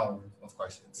now of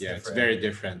course it's Yeah, it's different. very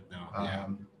different now. Yeah.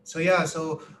 So yeah,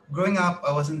 so growing up,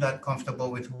 I wasn't that comfortable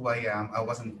with who I am. I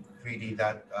wasn't really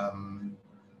that.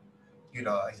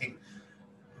 I think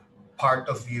part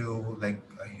of you, like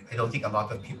I don't think a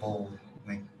lot of people,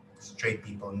 like straight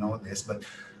people, know this, but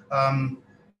um,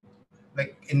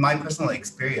 like in my personal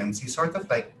experience, you sort of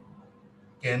like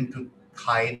tend to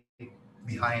hide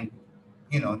behind,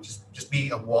 just be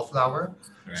a wallflower,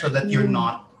 so Right. that you're Mm.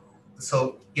 not.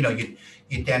 So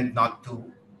you tend not to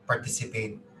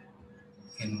participate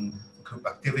in group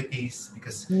activities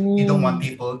because you don't want Mm.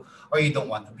 people, or you don't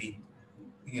want to be,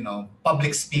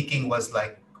 public speaking was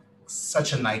like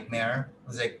such a nightmare. It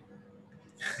was like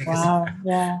because Wow.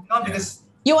 Yeah. not Yeah. because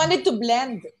You wanted to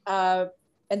blend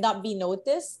and not be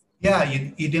noticed. yeah,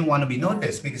 you didn't want to be Yeah.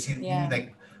 noticed because you Yeah.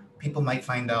 like people might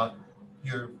find out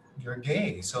you're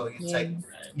gay. So it's like,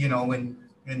 Yeah. Right.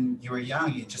 when you were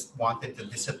young, you just wanted to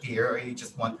disappear, or you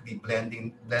just want to be blend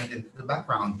into the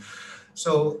background.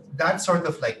 So that sort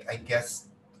of like, I guess,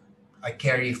 I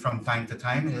carry from time to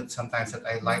time. And sometimes that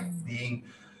I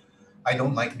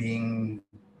don't like being,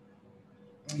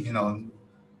 you know,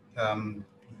 um,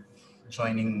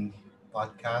 joining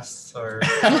podcasts or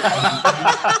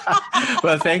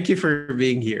Well, thank you for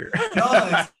being here. no,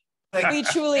 it's like We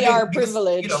truly again, are because,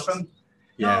 privileged. from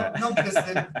Yeah. no, because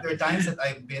there are times that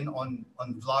I've been on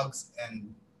vlogs,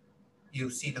 and you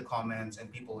see the comments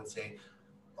and people would say,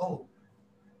 "Oh,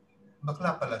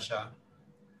 bakla pala siya."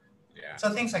 Yeah. So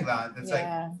things like that. It's like,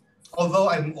 Yeah. although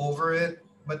I'm over it,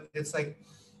 but it's like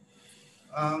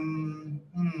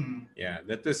Yeah,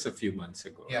 that was a few months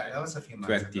ago, Yeah, right? that was a few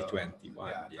months ago. 2021.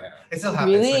 Yeah, Yeah. it still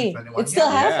happens. Really? It 2021. still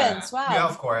Yeah, Yeah. happens. yeah, Wow.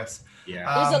 of course. Yeah.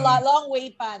 There's a Um, long way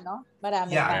pa, no?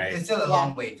 Marami yeah, pa. Right. it's still a Yeah.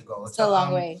 long way to go. Still a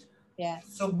long way. Yeah.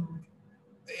 So,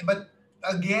 but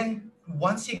again,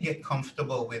 once you get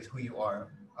comfortable with who you are,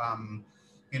 um,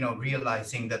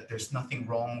 realizing that there's nothing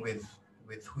wrong with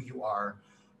who you are,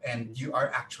 and you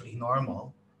are actually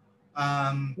normal.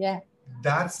 Um, Yeah.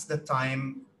 that's the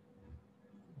time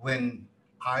when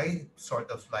I sort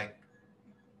of like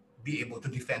be able to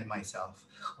defend myself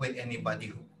with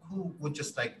anybody who would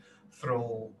just like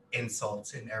throw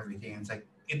insults and everything. It's like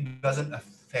it doesn't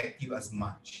affect you as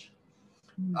much,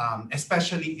 Mm.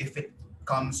 especially if it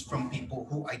comes from people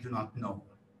who I do not know.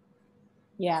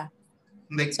 Yeah.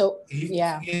 Like So,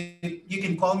 yeah. you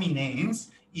can call me names,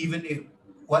 even if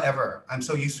whatever. I'm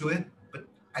so used to it, but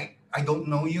I don't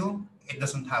know you. It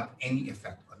doesn't have any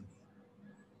effect on me.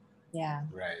 Yeah.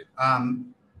 Right.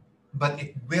 But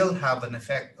it will have an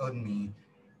effect on me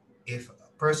if a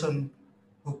person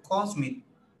who calls me,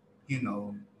 you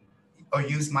know, or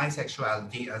use my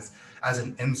sexuality as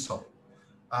an insult.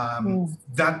 Mm.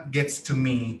 That gets to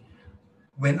me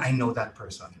when I know that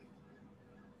person,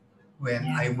 when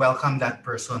I Yeah. welcome that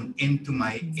person into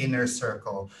my Mm. inner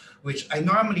circle, which I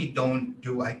normally don't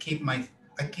do. I keep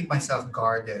myself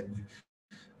guarded,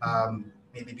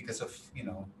 maybe because of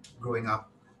growing up,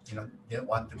 didn't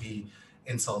want to be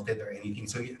insulted or anything.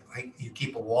 So you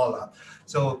keep a wall up.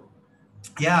 So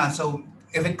yeah, so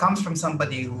if it comes from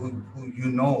somebody who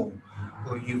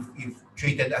who you've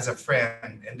treated as a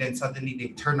friend, and then suddenly they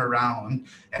turn around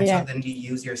and Yeah. suddenly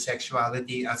use your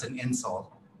sexuality as an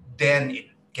insult, then it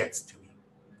gets to me.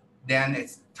 Then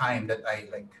it's time that I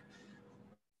like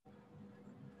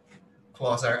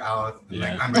claws are out, and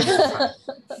like Yeah. I'm ready to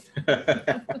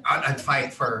fight. I'd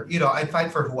fight for I'd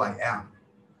fight for who I am.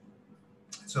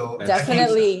 So I That's think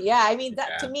awesome. Definitely. Yeah. I mean,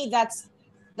 that to Yeah. me, that's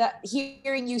that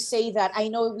hearing you say that. I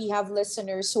know we have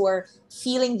listeners who are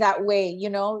feeling that way.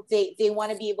 They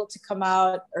want to be able to come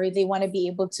out, or they want to be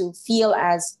able to feel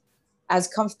as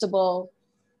comfortable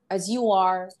as you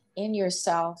are in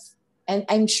yourself. And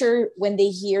I'm sure when they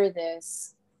hear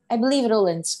this, I believe it'll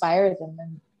inspire them.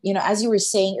 And, as you were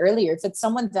saying earlier, if it's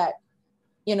someone that,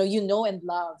 and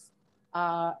love,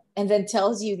 and then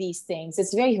tells you these things,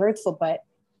 it's very hurtful. But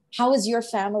how is your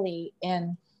family?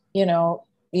 And, you know,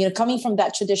 coming from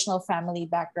that traditional family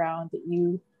background that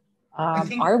you I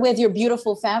think are with your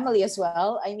beautiful family as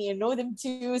well. I mean, I know them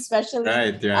too, especially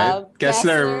Right, right.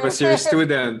 Kessler Kessler was your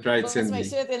student, right, was my Cindy?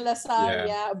 student in LaSalle. Yeah.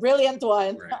 Yeah, a brilliant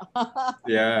one. Right.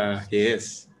 Yeah, he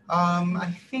is.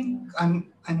 I think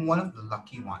I'm one of the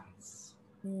lucky ones.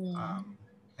 Mm. Um,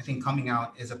 I think coming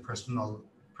out is a personal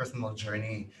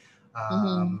journey.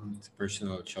 Mm-hmm. It's a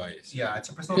personal choice, Yeah, right? it's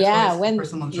a personal Yeah. Yeah, choice, a when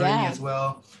personal journey yeah. as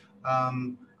well.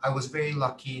 I was very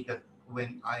lucky that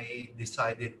when I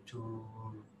decided to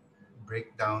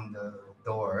break down the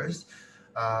doors,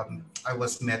 I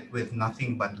was met with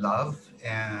nothing but love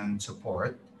and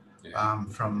support Yeah.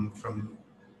 from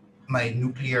my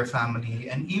nuclear family,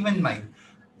 and even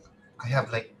I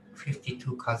have like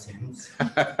 52 cousins.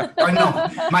 Or no,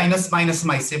 minus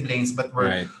my siblings, but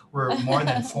Right, we're more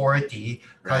than 40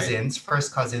 right. cousins,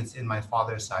 first cousins in my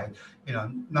father's side.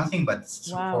 Nothing but Wow,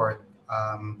 support.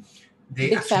 They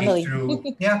big actually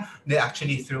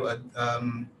family. threw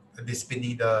a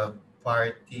despedida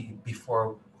party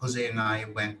before Jose and I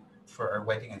went for our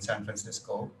wedding in San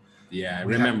Francisco. Yeah, I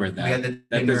We had remember we had that. the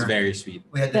That was dinner. very sweet.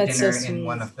 We had the That's so dinner sweet.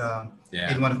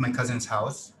 Yeah. in one of my cousin's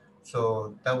house.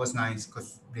 So that was nice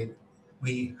because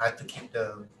we had to keep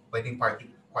the wedding party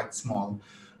quite small.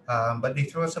 But they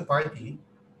threw us a party.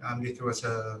 They threw us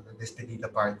a despedida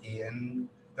party, and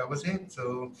that was it.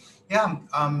 So yeah,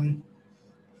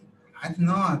 I don't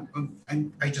know.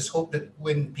 I just hope that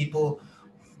when people,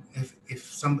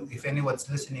 if anyone's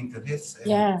listening to this and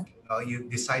Yeah. you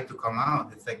decide to come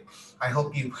out, it's like I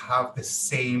hope you have the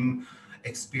same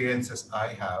experience as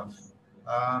I have.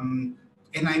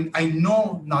 And I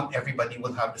know not everybody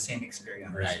will have the same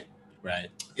experience. Right,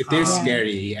 right. It is Yeah. Um,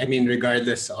 scary. I mean,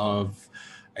 regardless of,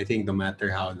 I think no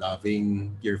matter how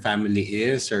loving your family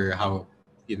is or how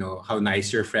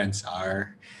nice your friends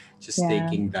are, just Yeah.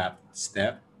 taking that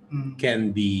step mm,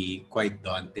 can be quite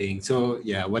daunting. So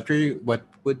yeah, what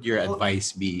would your well,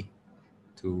 advice be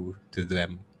to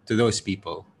them, to those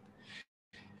people,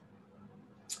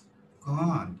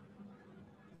 God,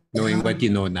 knowing what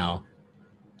you know now?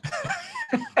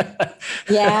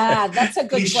 Yeah, that's a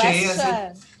good cliche as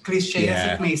it question.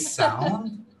 Yeah, may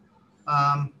sound,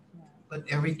 um, Yeah. but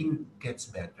everything gets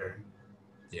better.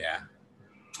 yeah.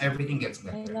 Everything gets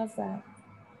I better. love that.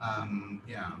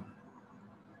 Yeah.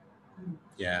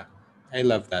 Yeah, I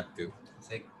love that too. It's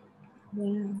like,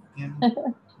 Yeah. yeah,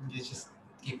 you just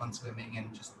keep on swimming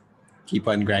and just, Keep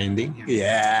on grinding. yeah.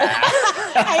 Yeah.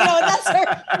 I know that's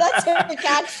her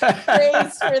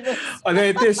catchphrase for this. Although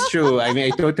it is true. I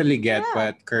mean, I totally get Yeah.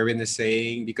 what Kerwin is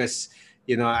saying because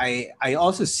I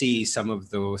also see some of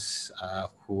those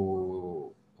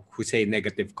who say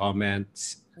negative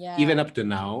comments even Yeah. up to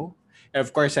now. And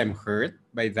of course, I'm hurt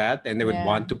by that, and I would Yeah.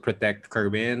 want to protect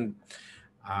Kerwin.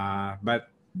 But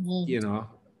Mhm. you know,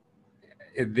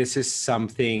 this is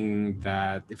something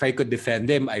that if I could defend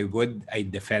him, I would. I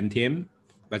defend him,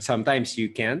 but sometimes you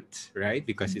can't, right?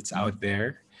 Because it's out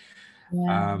there. Yeah.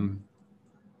 Um,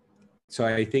 so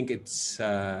I think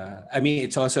I mean,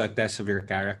 it's also a test of your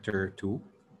character too,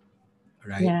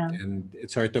 right? Yeah. And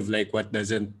it's sort of like what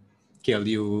doesn't kill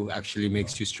you actually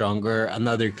makes you stronger.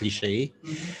 Another cliche,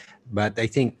 Mhm. but I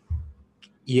think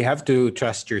you have to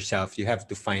trust yourself. You have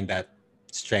to find that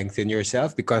strength in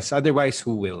yourself because otherwise,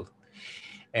 who will?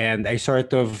 And I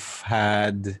sort of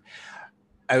had.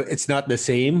 It's not the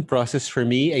same process for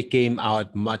me. I came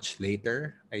out much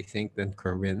later, I think, than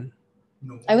Kerwin.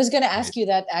 No. I was gonna Right. ask you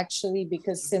that actually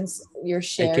because since you're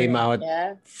I came sharing, out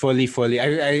yeah. fully.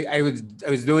 I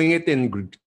was doing it in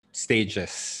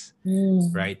stages,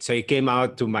 Mm. right? So I came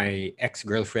out to my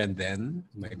ex-girlfriend then,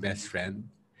 my best friend,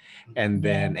 and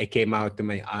Yeah. then I came out to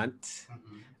my aunt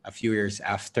Mhm. a few years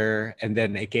after, and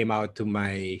then I came out to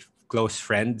my close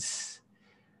friends,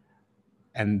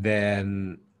 and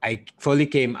then I fully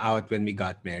came out when we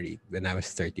got married when I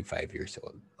was 35 years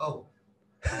old. Oh,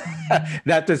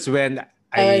 That was when That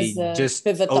was I just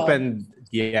pivotal. opened.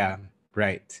 Yeah,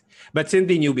 right. But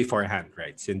Cindy knew beforehand,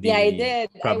 right? Yeah, I Cindy did.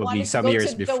 I probably wanted to some go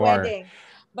years to the before, wedding,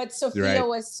 but Sophia right?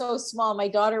 was so small. My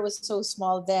daughter was so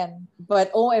small then.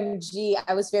 But OMG,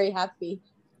 I was very happy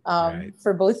Right.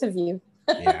 for both of you.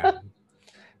 Yeah.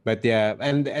 But yeah,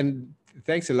 and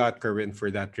thanks a lot, Kerwin,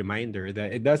 for that reminder that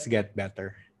it does get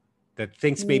better. That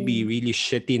things may be Mm. really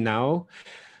shitty now.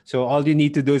 So all you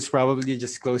need to do is probably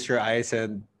just close your eyes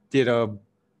and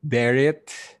bear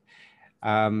it.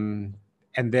 Um,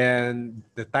 and then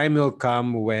the time will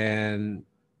come when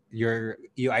you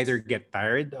either get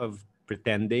tired of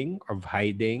pretending, of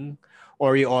hiding,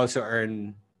 or you also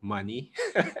earn money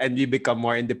and you become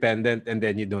more independent and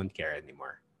then you don't care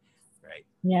anymore. Right.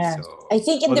 Yeah. I So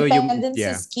think although you independence is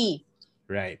yeah, key.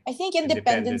 right. I think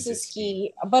independence Independence is is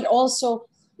key. key, but also,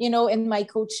 in my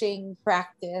coaching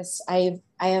practice, I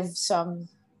have some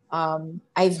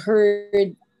I've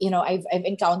heard, I've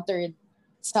encountered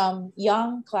some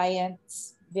young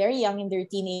clients, very young in their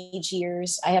teenage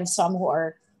years. I have some who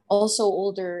are also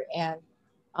older and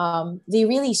they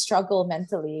really struggle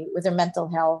mentally with their mental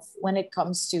health when it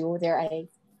comes to their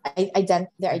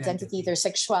identity, identity. their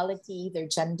sexuality, their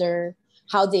gender,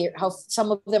 how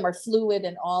some of them are fluid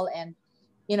and all. And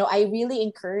I really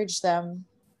encourage them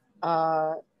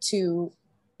to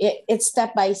it's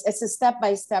a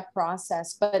step-by-step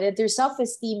process, but their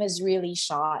self-esteem is really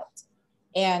shot.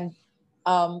 And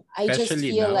I just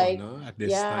Especially feel now, like, no? At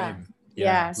this yeah, time. Yeah.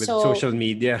 yeah. With So social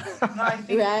media No, I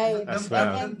think right. as and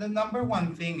well. and the number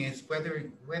one thing is whether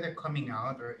coming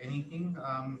out or anything.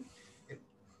 It,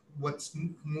 what's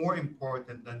more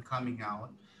important than coming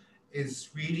out is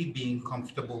really being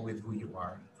comfortable with who you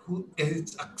are. Who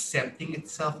is accepting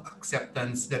itself,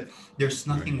 acceptance that there's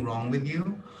nothing Right. wrong with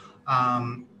you,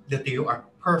 that you are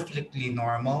perfectly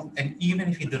normal, and even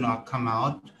if you do not come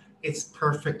out, it's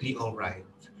perfectly all right.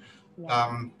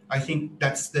 yeah. I think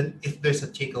that's the if there's a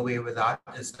takeaway with that,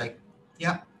 it's like,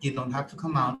 yeah, you don't have to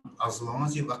come out as long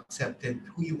as you've accepted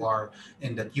who you are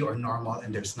and that you are normal and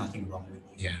there's nothing wrong with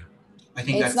you. Yeah. I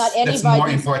think It's not that's more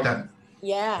anybody's. important.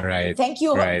 Yeah. Right. Thank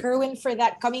you, Right. Kerwin, for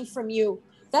that coming from you.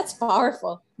 That's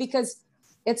powerful because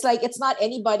it's like it's not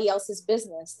anybody else's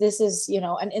business. This is,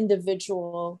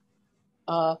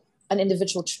 uh an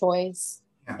individual choice.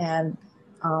 Yeah, And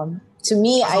to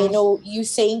me, as I long as know you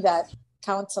saying that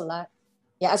counts a lot.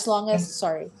 Yeah, as long yeah, as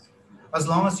sorry. as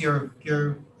long as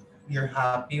you're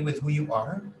happy with who you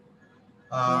are,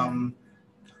 Yeah. um,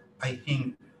 I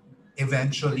think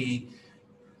eventually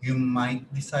you might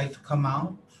decide to come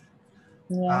out.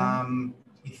 Yeah.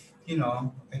 If you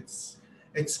know,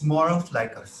 it's more of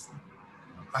like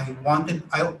I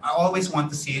always want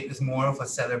to see it as more of a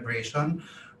celebration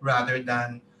rather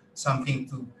than something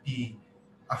to be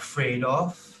afraid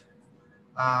of.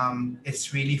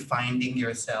 It's really finding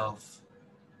yourself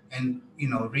and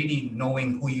really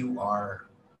knowing who you are.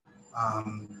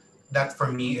 That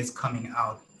for me is coming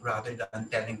out rather than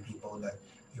telling people that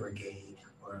you're gay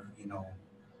or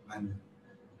I'm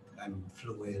I'm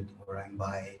fluid or I'm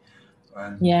bi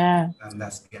or Yeah. I'm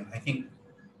lesbian. I think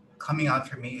coming out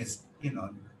for me is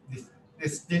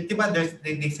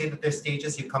they say that there's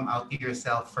stages. You come out to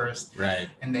yourself first, Right.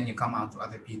 and then you come out to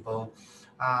other people.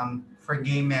 For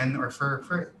gay men or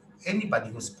for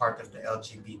anybody who's part of the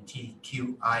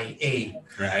LGBTQIA,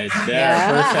 Right. There. Yeah,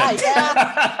 Perfect.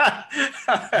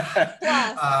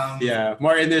 Plus. Yeah.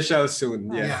 More initials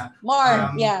soon. Yeah. Yeah. More,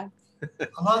 Um, yeah.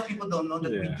 A lot of people don't know that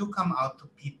we Yeah. do come out to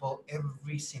people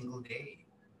every single day.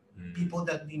 Mm. People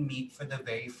that we meet for the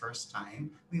very first time,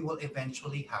 we will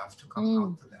eventually have to come Mm.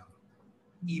 out to them.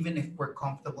 Even if we're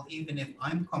comfortable, even if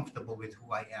I'm comfortable with who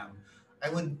I am,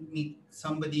 I would meet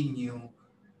somebody new,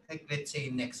 like let's say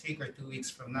next week or 2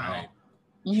 weeks from now. Right.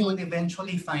 You Mhm. would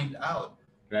eventually find out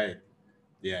Right.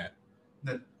 Yeah.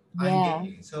 that I'm Yeah.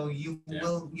 gay. So Yeah.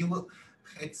 you will.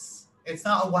 It's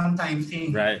not a one-time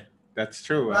thing. Right. That's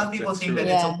true. A lot of people That's think true.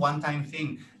 that it's a Yeah. one-time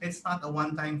thing. It's not a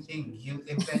one-time thing. You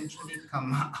eventually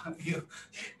come out. It's You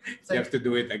like, have to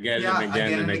do it again Yeah, and again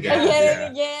again and and again. again.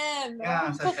 Again Yeah. and again.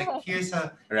 yeah. So it's like here's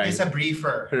Right. a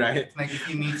briefer. Right. Like if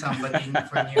you meet somebody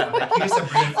for new, like here's a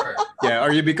briefer. Yeah.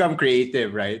 Or you become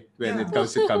creative, right? When Yeah. it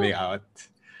comes to coming out.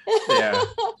 Yeah.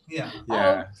 Yeah.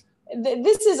 Yeah.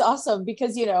 This is awesome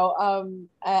because I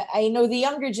know the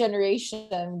younger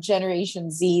generation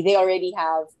Z, they already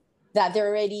have that. They're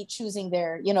already choosing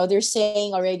they're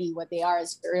saying already what they are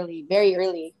as very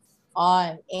early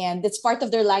on, and it's part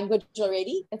of their language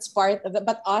already. It's part of it.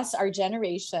 But us, our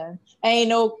generation, I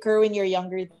know, Kerwin, you're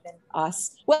younger than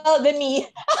us, well, than me.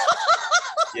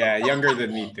 Yeah. Younger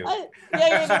than me too.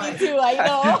 Younger than me too, I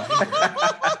know.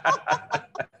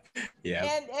 Yeah.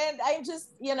 And I'm just,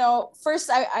 first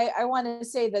I want to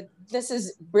say that this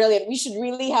is brilliant. We should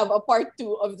really have a part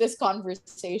 2 of this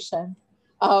conversation.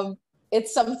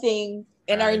 It's something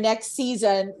in our Right. next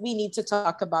season we need to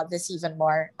talk about this even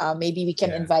more. Maybe we can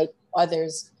Yeah. invite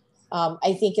others.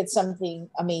 I think it's something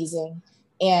amazing,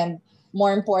 and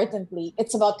more importantly,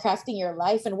 it's about crafting your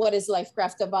life. And what is life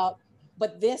craft about?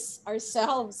 But this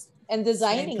ourselves and I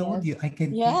designing told it. you I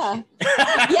can Yeah. teach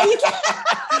it. Yeah, you can.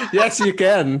 Yes, you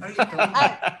can. I already told you.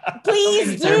 Please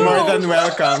Okay, do. You're more than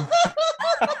welcome.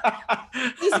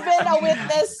 He's been a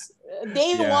witness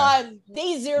day Yeah. one,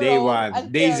 day zero. Day one, until,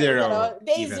 day zero,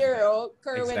 day even. zero.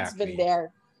 Kerwin's Exactly. been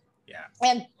there. Yeah.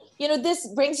 And, this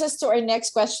brings us to our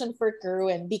next question for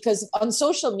Kerwin, because on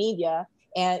social media,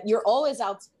 and you're always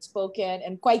outspoken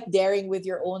and quite daring with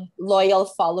your own loyal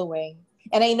following.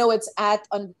 And I know it's at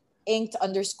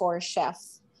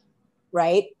inked_chef,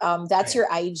 right? That's Right. your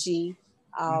IG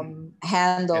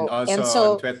handle. And also And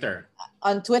so on Twitter.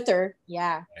 on Twitter,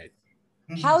 yeah.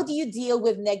 Mhm. How do you deal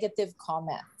with negative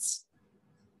comments?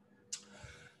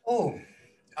 Oh,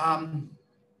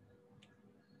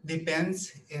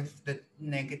 depends if the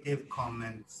negative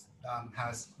comments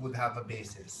would have a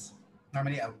basis.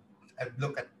 Normally, I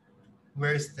look at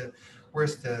where's the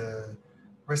where's the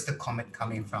where's the comment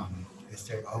coming from. Is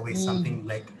there always something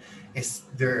like? Is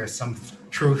there some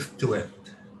truth to it?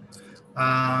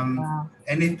 Wow.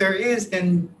 And if there is,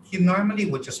 then you normally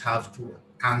would just have to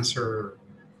answer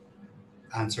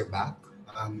back,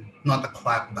 not a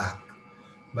clap back,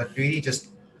 but really just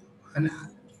and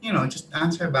just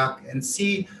answer back and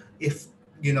see if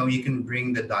you can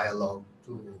bring the dialogue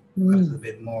to a little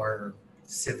bit more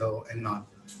civil and not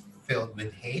filled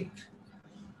with hate.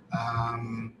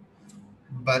 Um,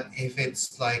 but if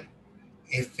it's like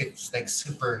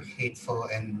super hateful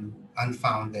and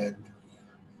unfounded,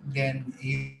 then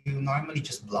you normally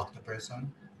just block the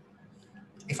person.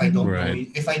 If I don't know Right.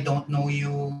 you, if I don't know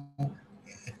you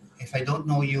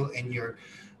and you're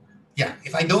yeah,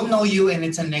 if I don't know you and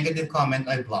it's a negative comment,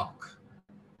 I block.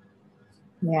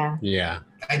 Yeah. Yeah.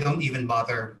 I don't even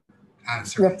bother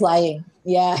answering. Replying.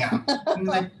 Yeah. Yeah. I'm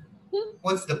like,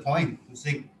 what's the point? It's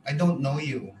like I don't know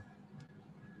you.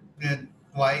 Then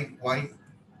why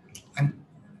I'm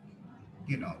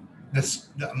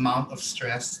the amount of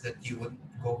stress that you would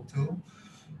go to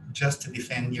just to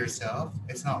defend yourself,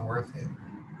 it's not worth it.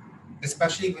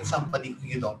 Especially with somebody who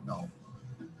you don't know.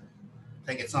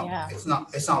 Like Yeah. it's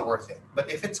not worth it. But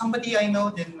if it's somebody I know,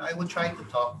 then I would try to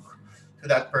talk to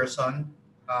that person,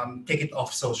 take it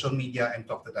off social media and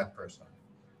talk to that person.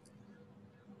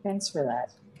 Thanks for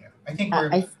that. Yeah. I think we're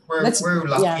that's- we're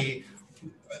lucky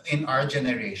in our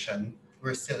generation.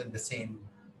 We're still in the same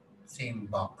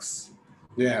box.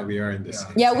 Yeah, we are in the Yeah.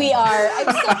 same. Yeah, we are. I'm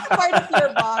still part of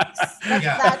your box. That's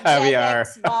Yeah. that Gen We are.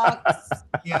 X box.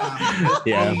 Yeah.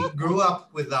 Yeah. We grew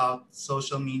up without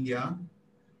social media.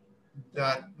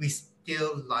 That we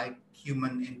still like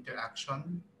human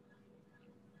interaction.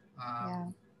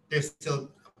 Yeah. There's still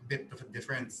a bit of a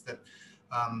difference that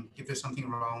if there's something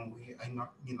wrong, I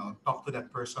not talk to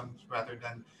that person rather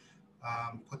than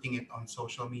putting it on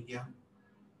social media.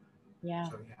 Yeah.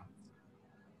 So yeah.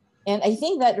 And I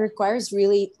think that requires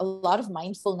really a lot of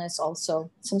mindfulness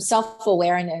also, some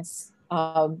self-awareness.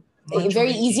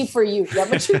 Very easy Maturity. for you. Yeah,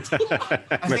 maturity.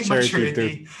 I think Maturity too.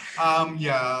 maturity.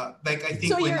 Yeah, like I So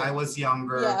think when you're, I was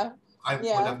younger, yeah, I would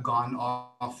yeah. have gone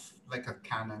off like a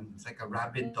cannon. It's like a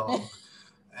rabid dog,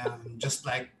 just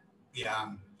like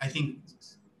yeah. I think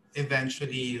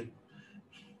eventually,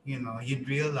 you'd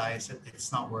realize that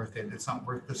it's not worth it. It's not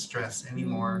worth the stress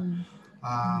anymore. Mm, mm,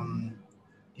 Um,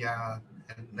 yeah,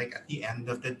 and like at the end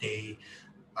of the day,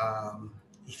 um,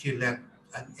 if you let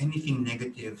anything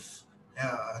negative,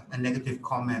 a negative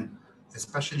comment,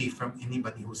 especially from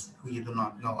anybody who you do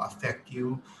not know, affect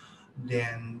you,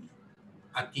 then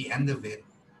at the end of it,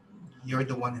 you're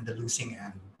the one in the losing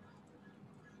end.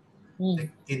 mm. Like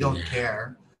they don't Yeah.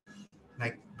 care.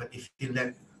 Like, but if you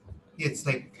let, it's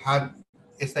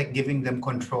like giving them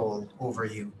control over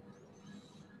you.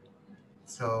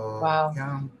 So Wow.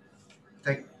 yeah,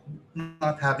 like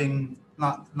not having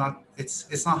not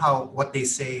it's not how what they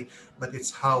say, but it's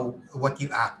how what you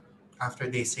act after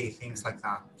they say things like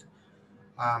that.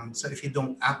 So if you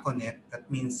don't act on it, that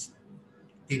means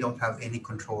they don't have any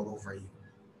control over your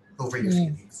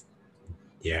Mm. feelings.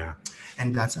 Yeah.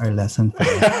 And that's our lesson for us.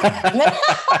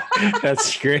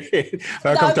 That's great.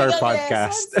 Welcome to Dami our kang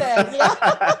podcast. lessons eh. Yeah.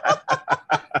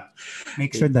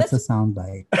 Make sure that's a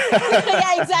soundbite.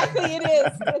 Yeah, exactly. It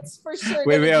is. It's for sure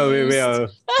we gonna be will, we used. will,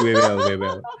 we will, we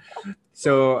will.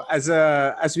 So as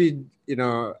we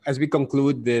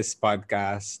conclude this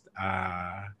podcast,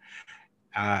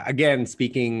 again,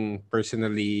 speaking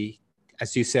personally,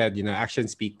 as you said,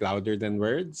 actions speak louder than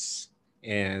words,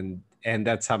 and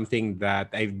that's something that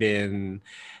I've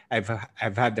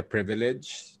had the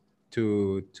privilege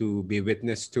to be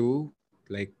witness to.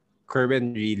 Like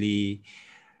Kerwin really,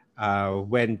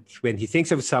 when he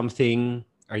thinks of something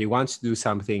or he wants to do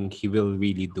something, he will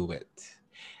really do it.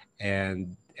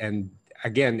 And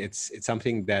again, it's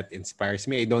something that inspires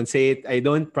me. I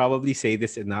don't probably say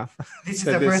this enough. This is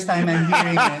So the this first time I'm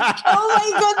hearing it. Oh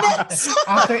my goodness.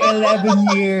 After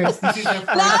 11 years, this is the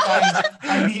first time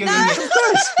I'm hearing of it.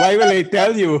 course, why will I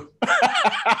tell you?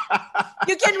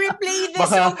 You can replay this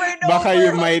baka over and baka over,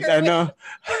 you might Kerwin.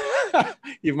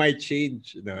 you might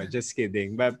change. No, just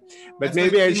kidding. But That's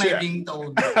going maybe to I be my should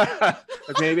ringtone.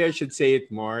 but maybe I should say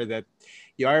it more that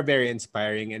you are very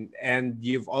inspiring, and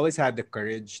you've always had the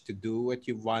courage to do what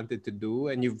you've wanted to do,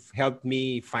 and you've helped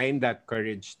me find that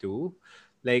courage too.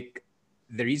 Like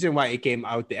the reason why I came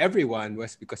out to everyone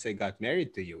was because I got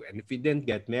married to you. And if we didn't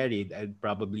get married, I'd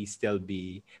probably still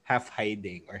be half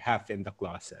hiding or half in the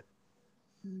closet.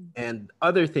 And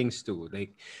other things too,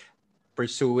 like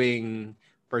pursuing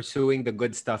the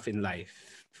good stuff in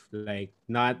life. Like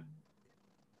not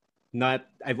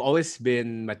I've always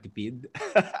been matipid.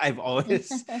 I've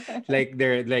always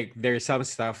there's some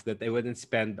stuff that I wouldn't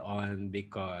spend on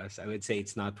because I would say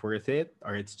it's not worth it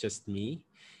or it's just me.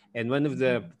 And one of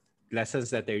the lessons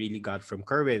that I really got from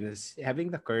Kerwin is having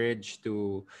the courage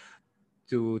to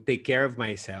take care of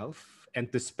myself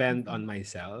and to spend on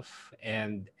myself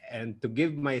and to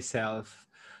give myself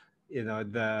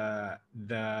the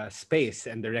space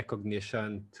and the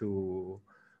recognition to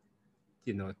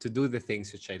do the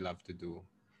things which I love to do.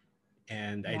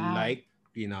 And Wow.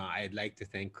 I'd like to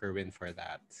thank Kerwin for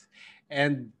that.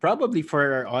 And probably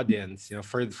for our audience,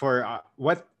 for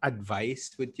what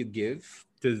advice would you give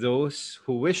to those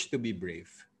who wish to be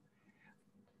brave?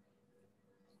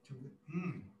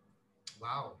 Hmm.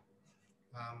 Wow.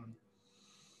 Um,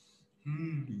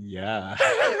 hmm. Yeah.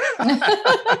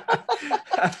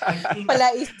 I think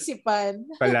Palaisipan.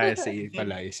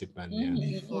 Palaisipan,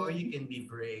 yeah. before Mm-mm. you can be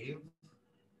brave,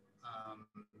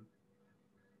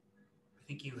 I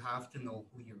think you have to know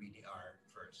who you really are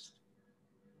first.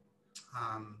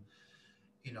 Um,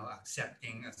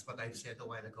 accepting, as what I said a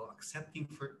while ago,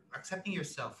 accepting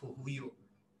yourself for who you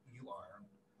are,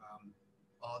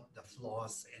 all the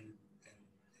flaws and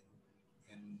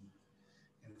and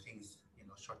things,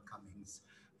 shortcomings.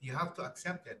 You have to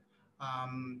accept it,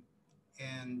 um,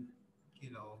 and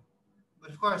you know, but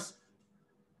of course,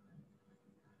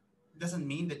 doesn't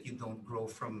mean that you don't grow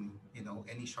from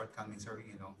any shortcomings or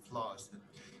flaws.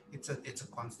 It's a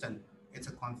constant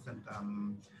uh,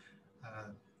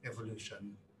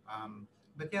 evolution.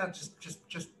 But yeah,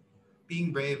 just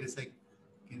being brave is like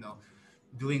you know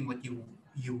doing what you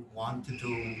want to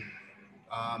do,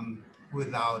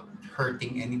 without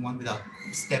hurting anyone, without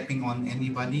stepping on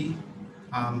anybody.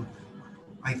 um,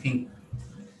 I think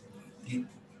you,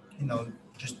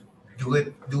 just do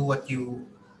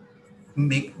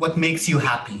what makes you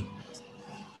happy.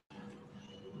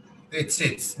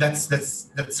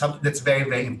 That's very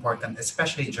very important,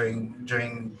 especially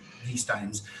during these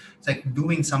times. It's like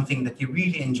doing something that you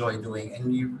really enjoy doing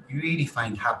and you really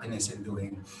find happiness in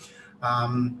doing.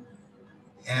 Um,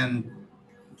 and,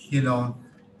 you know,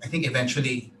 I think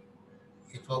eventually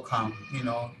it will come,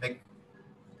 like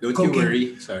Don't you cooking.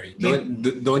 worry. Sorry. Yeah.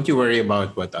 Don't you worry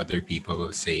about what other people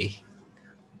will say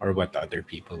or what other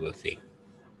people will think.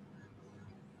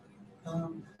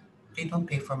 Um, they don't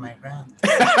pay for my rent.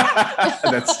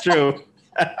 That's true.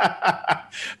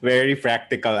 Very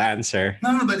practical answer.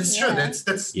 No, but it's true. Yeah.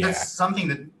 That's Yeah. something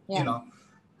that, Yeah.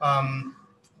 um,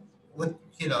 what,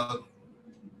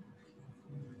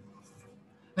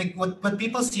 what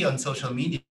people see on social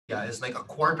media is like a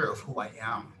quarter of who I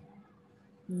am.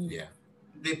 Mm. Yeah.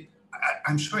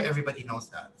 I'm sure everybody knows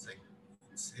that. It's like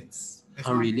it's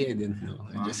Oh, not. really? I didn't know.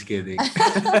 I'm just kidding.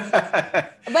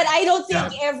 But I don't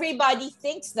think Yeah. everybody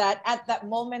thinks that at that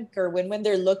moment, Kerwin, when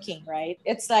they're looking, right?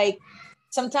 It's like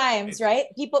sometimes, right?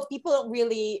 People don't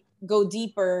really go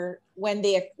deeper when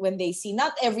they see.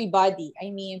 Not everybody.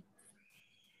 I mean,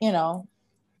 you know,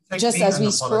 It's like just being as we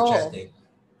scroll. unapologetic.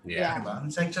 Yeah. Yeah. Diba?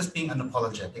 It's like just being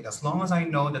unapologetic. As long as I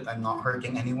know that I'm not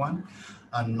hurting anyone,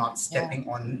 I'm not Yeah. stepping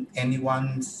on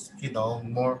anyone's,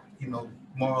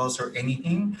 morals or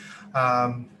anything.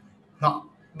 Um, not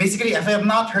basically, if I'm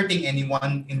not hurting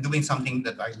anyone in doing something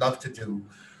that I love to do,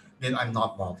 then I'm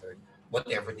not bothered.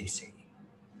 Whatever they say.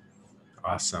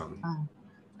 Awesome. Oh,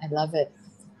 I love it.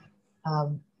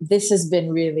 This has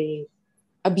been really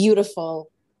a beautiful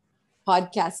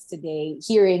podcast today,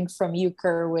 hearing from you,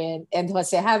 Kerwin and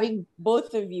Jose, having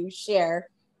both of you share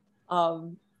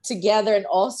together, and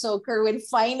also Kerwin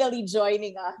finally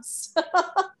joining us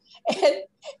and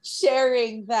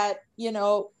sharing that,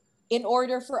 in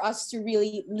order for us to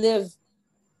really live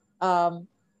um,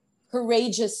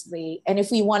 courageously, and if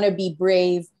we want to be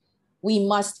brave, we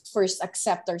must first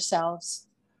accept ourselves.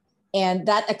 And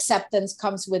that acceptance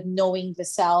comes with knowing the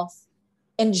self,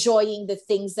 enjoying the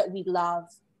things that we love,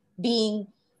 being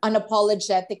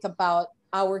unapologetic about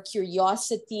our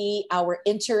curiosity, our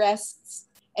interests,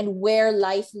 and where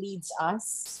life leads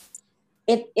us.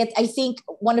 I think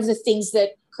one of the things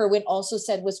that Kerwin also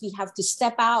said was we have to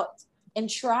step out and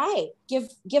try, give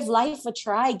life a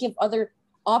try, give other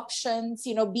options,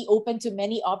 be open to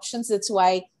many options. That's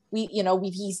why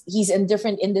he's in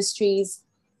different industries,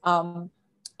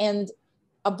 and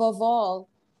above all,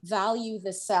 value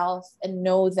the self and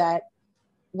know that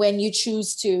when you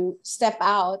choose to step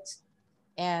out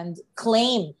and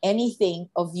claim anything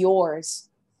of yours,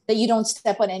 that you don't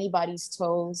step on anybody's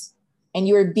toes and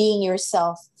you're being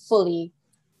yourself fully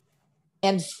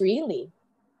and freely.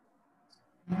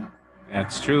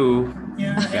 That's true.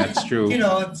 Yeah, That's true.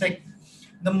 it's like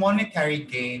the monetary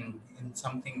gain in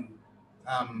something.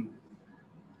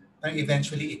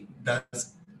 Eventually, it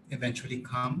does eventually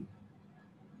come.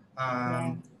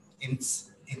 Yeah. It's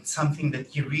something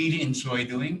that you really enjoy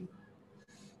doing.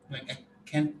 Like I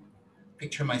can't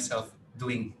picture myself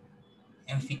doing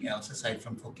anything else aside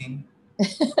from cooking.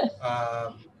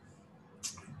 Um,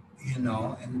 and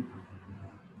Well,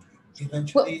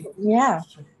 eventually, yeah.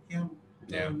 yeah,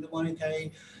 Yeah.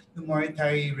 the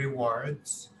monetary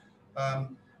rewards,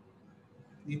 um,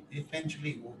 it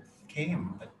eventually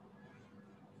came. But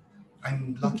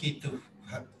I'm lucky to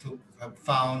have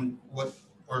found what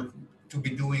or to be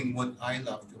doing what I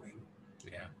love doing.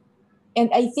 Yeah. And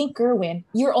I think, Kerwin,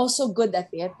 you're also good at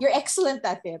it. You're excellent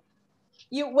at it.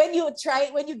 When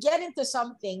you get into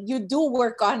something, you do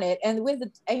work on it. And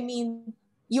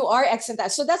you are excellent at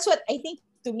it. So that's what I think,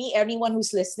 to me, anyone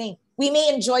who's listening, we may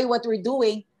enjoy what we're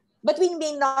doing, but we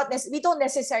don't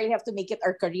necessarily have to make it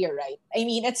our career, right? I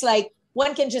mean, it's like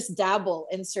one can just dabble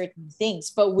in certain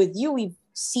things. But with you, we've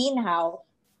seen how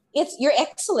you're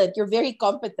excellent. You're very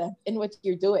competent in what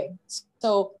you're doing.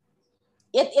 So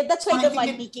that's No, why I the think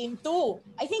money it. came too.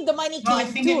 I think the money No, I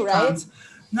came think too, it right? comes.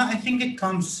 No, I think it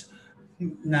comes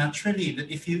naturally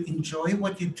that if you enjoy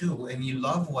what you do and you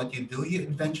love what you do, you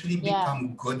eventually Yeah.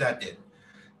 become good at it.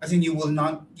 As in, you will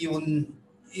not. You will.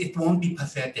 It won't be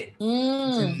pathetic. As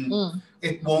Mm, in, mm.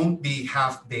 it won't be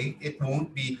half baked. It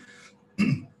won't be.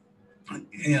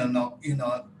 No.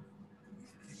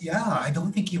 Yeah, I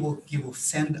don't think you will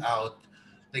send out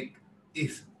like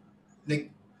if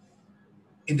like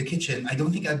in the kitchen. I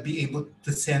don't think I'd be able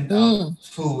to send out Mm.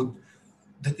 food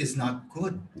that is not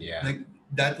good. Yeah. Like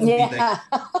that would be like Yeah.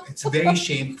 it's very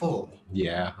shameful.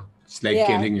 Yeah. It's like Yeah.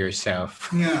 killing yourself.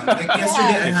 Yeah, like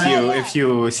yesterday I Yeah. if had you Yeah. if you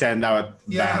send out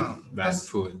yeah bad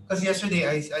food. because yesterday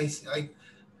I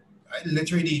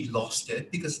literally lost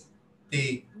it because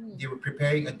they Mm. they were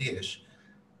preparing a dish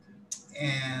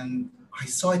and I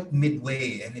saw it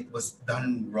midway and it was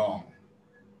done wrong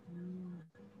Mm.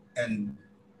 and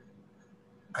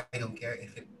I don't care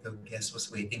if the guest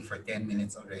was waiting for 10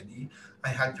 minutes already. I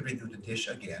had to redo the dish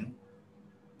again.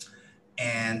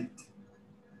 And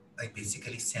I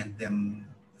basically sent them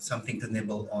something to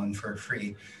nibble on for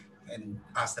free and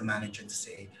asked the manager to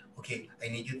say, okay, I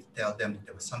need you to tell them that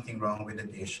there was something wrong with the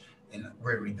dish and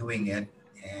we're redoing it.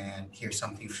 And here's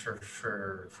something for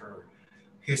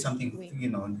here's something, Wait.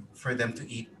 for them to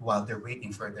eat while they're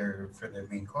waiting for their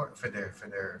main course, for their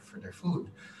food.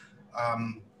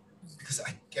 Um, because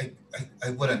I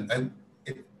wouldn't,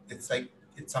 it's like,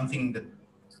 it's something that,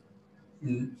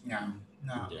 yeah,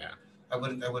 no, Yeah. I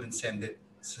wouldn't send it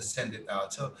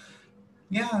out. So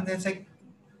yeah, that's like,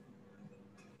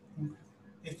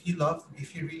 if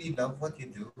you really love what you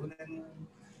do, then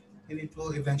it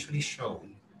will eventually show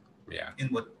Yeah. in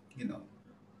what you know.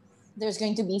 There's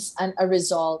going to be a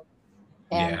result,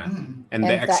 and Yeah. Mm. And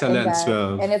the excellence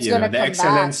will, and it's gonna the come back.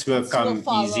 excellence will It will come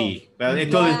follow. easy. Well, it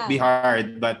will Yeah, be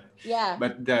hard, yeah,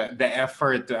 the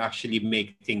effort to actually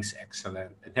make things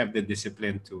excellent and have the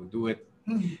discipline to do it,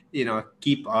 Mm.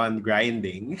 keep on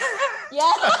grinding.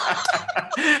 yeah.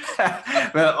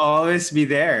 Will always be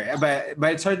there, but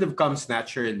it sort of comes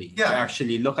naturally to Yeah.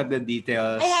 actually look at the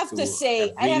details, I have to to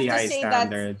say, have really high that's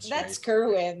standards, that's right?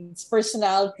 Kerwin's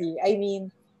personality. I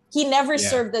mean, he never Yeah.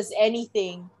 served us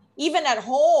anything, even at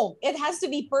home. It has to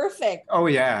be perfect. Oh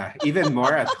yeah, even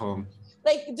more at home.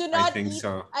 Like, do I not think eat.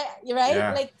 so. Right?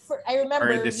 Yeah, Like, I or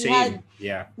remember the same.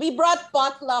 Yeah. we brought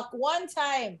potluck one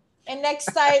time, and next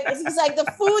time he's like, the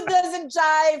food doesn't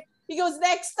jive. He goes,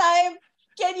 next time,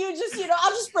 can you just,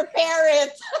 I'll just prepare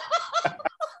it.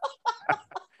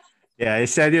 Yeah, he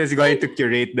said he was going to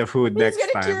curate the food He's next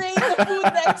gonna time. curate the food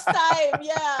next time.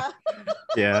 Yeah.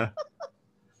 Yeah,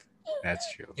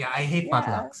 that's true. Yeah, I hate Yeah.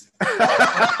 potlucks.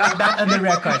 Put that on the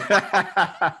record.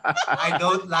 I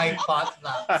don't like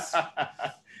potlucks.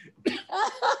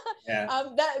 Yeah.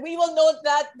 That we will note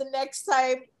that the next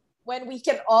time when we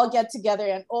can all get together,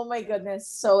 and oh my goodness,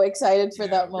 so excited for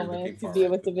Yeah, that we're moment looking to be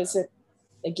able forward to to that. visit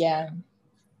again.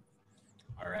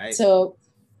 All right. So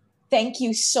thank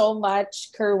you so much,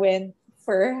 Kerwin,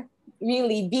 for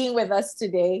really being with us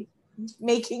today,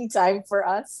 making time for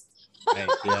us. Right,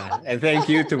 yeah. And thank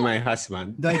you to my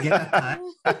husband. Do I get a time?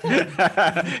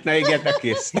 Now you get a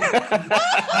kiss.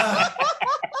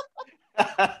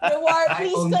 Reward, I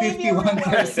please own claim your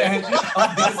 51% reward. of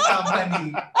this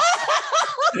company.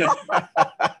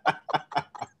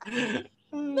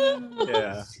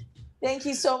 Yeah. Thank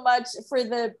you so much for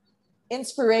the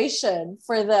inspiration,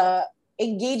 for the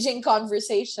engaging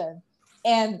conversation,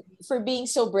 and for being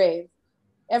so brave.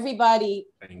 Everybody,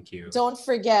 Thank you. don't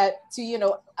forget to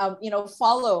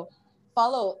follow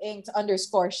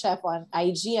inked_chef on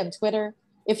IG and Twitter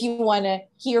if you want to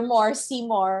hear more, see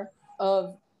more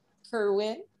of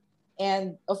Kerwin.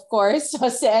 And of course,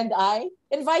 Jose and I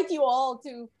invite you all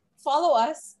to follow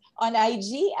us on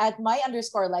IG at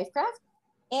my_lifecraft,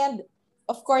 and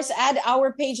of course add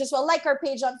our page as well, like our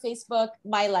page on Facebook,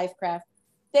 My Lifecraft.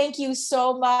 Thank you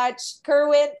so much,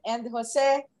 Kerwin and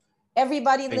Jose.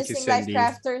 Everybody Thank you, listening, Cindy.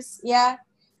 Lifecrafters. Yeah.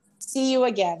 See you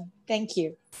again. Thank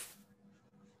you.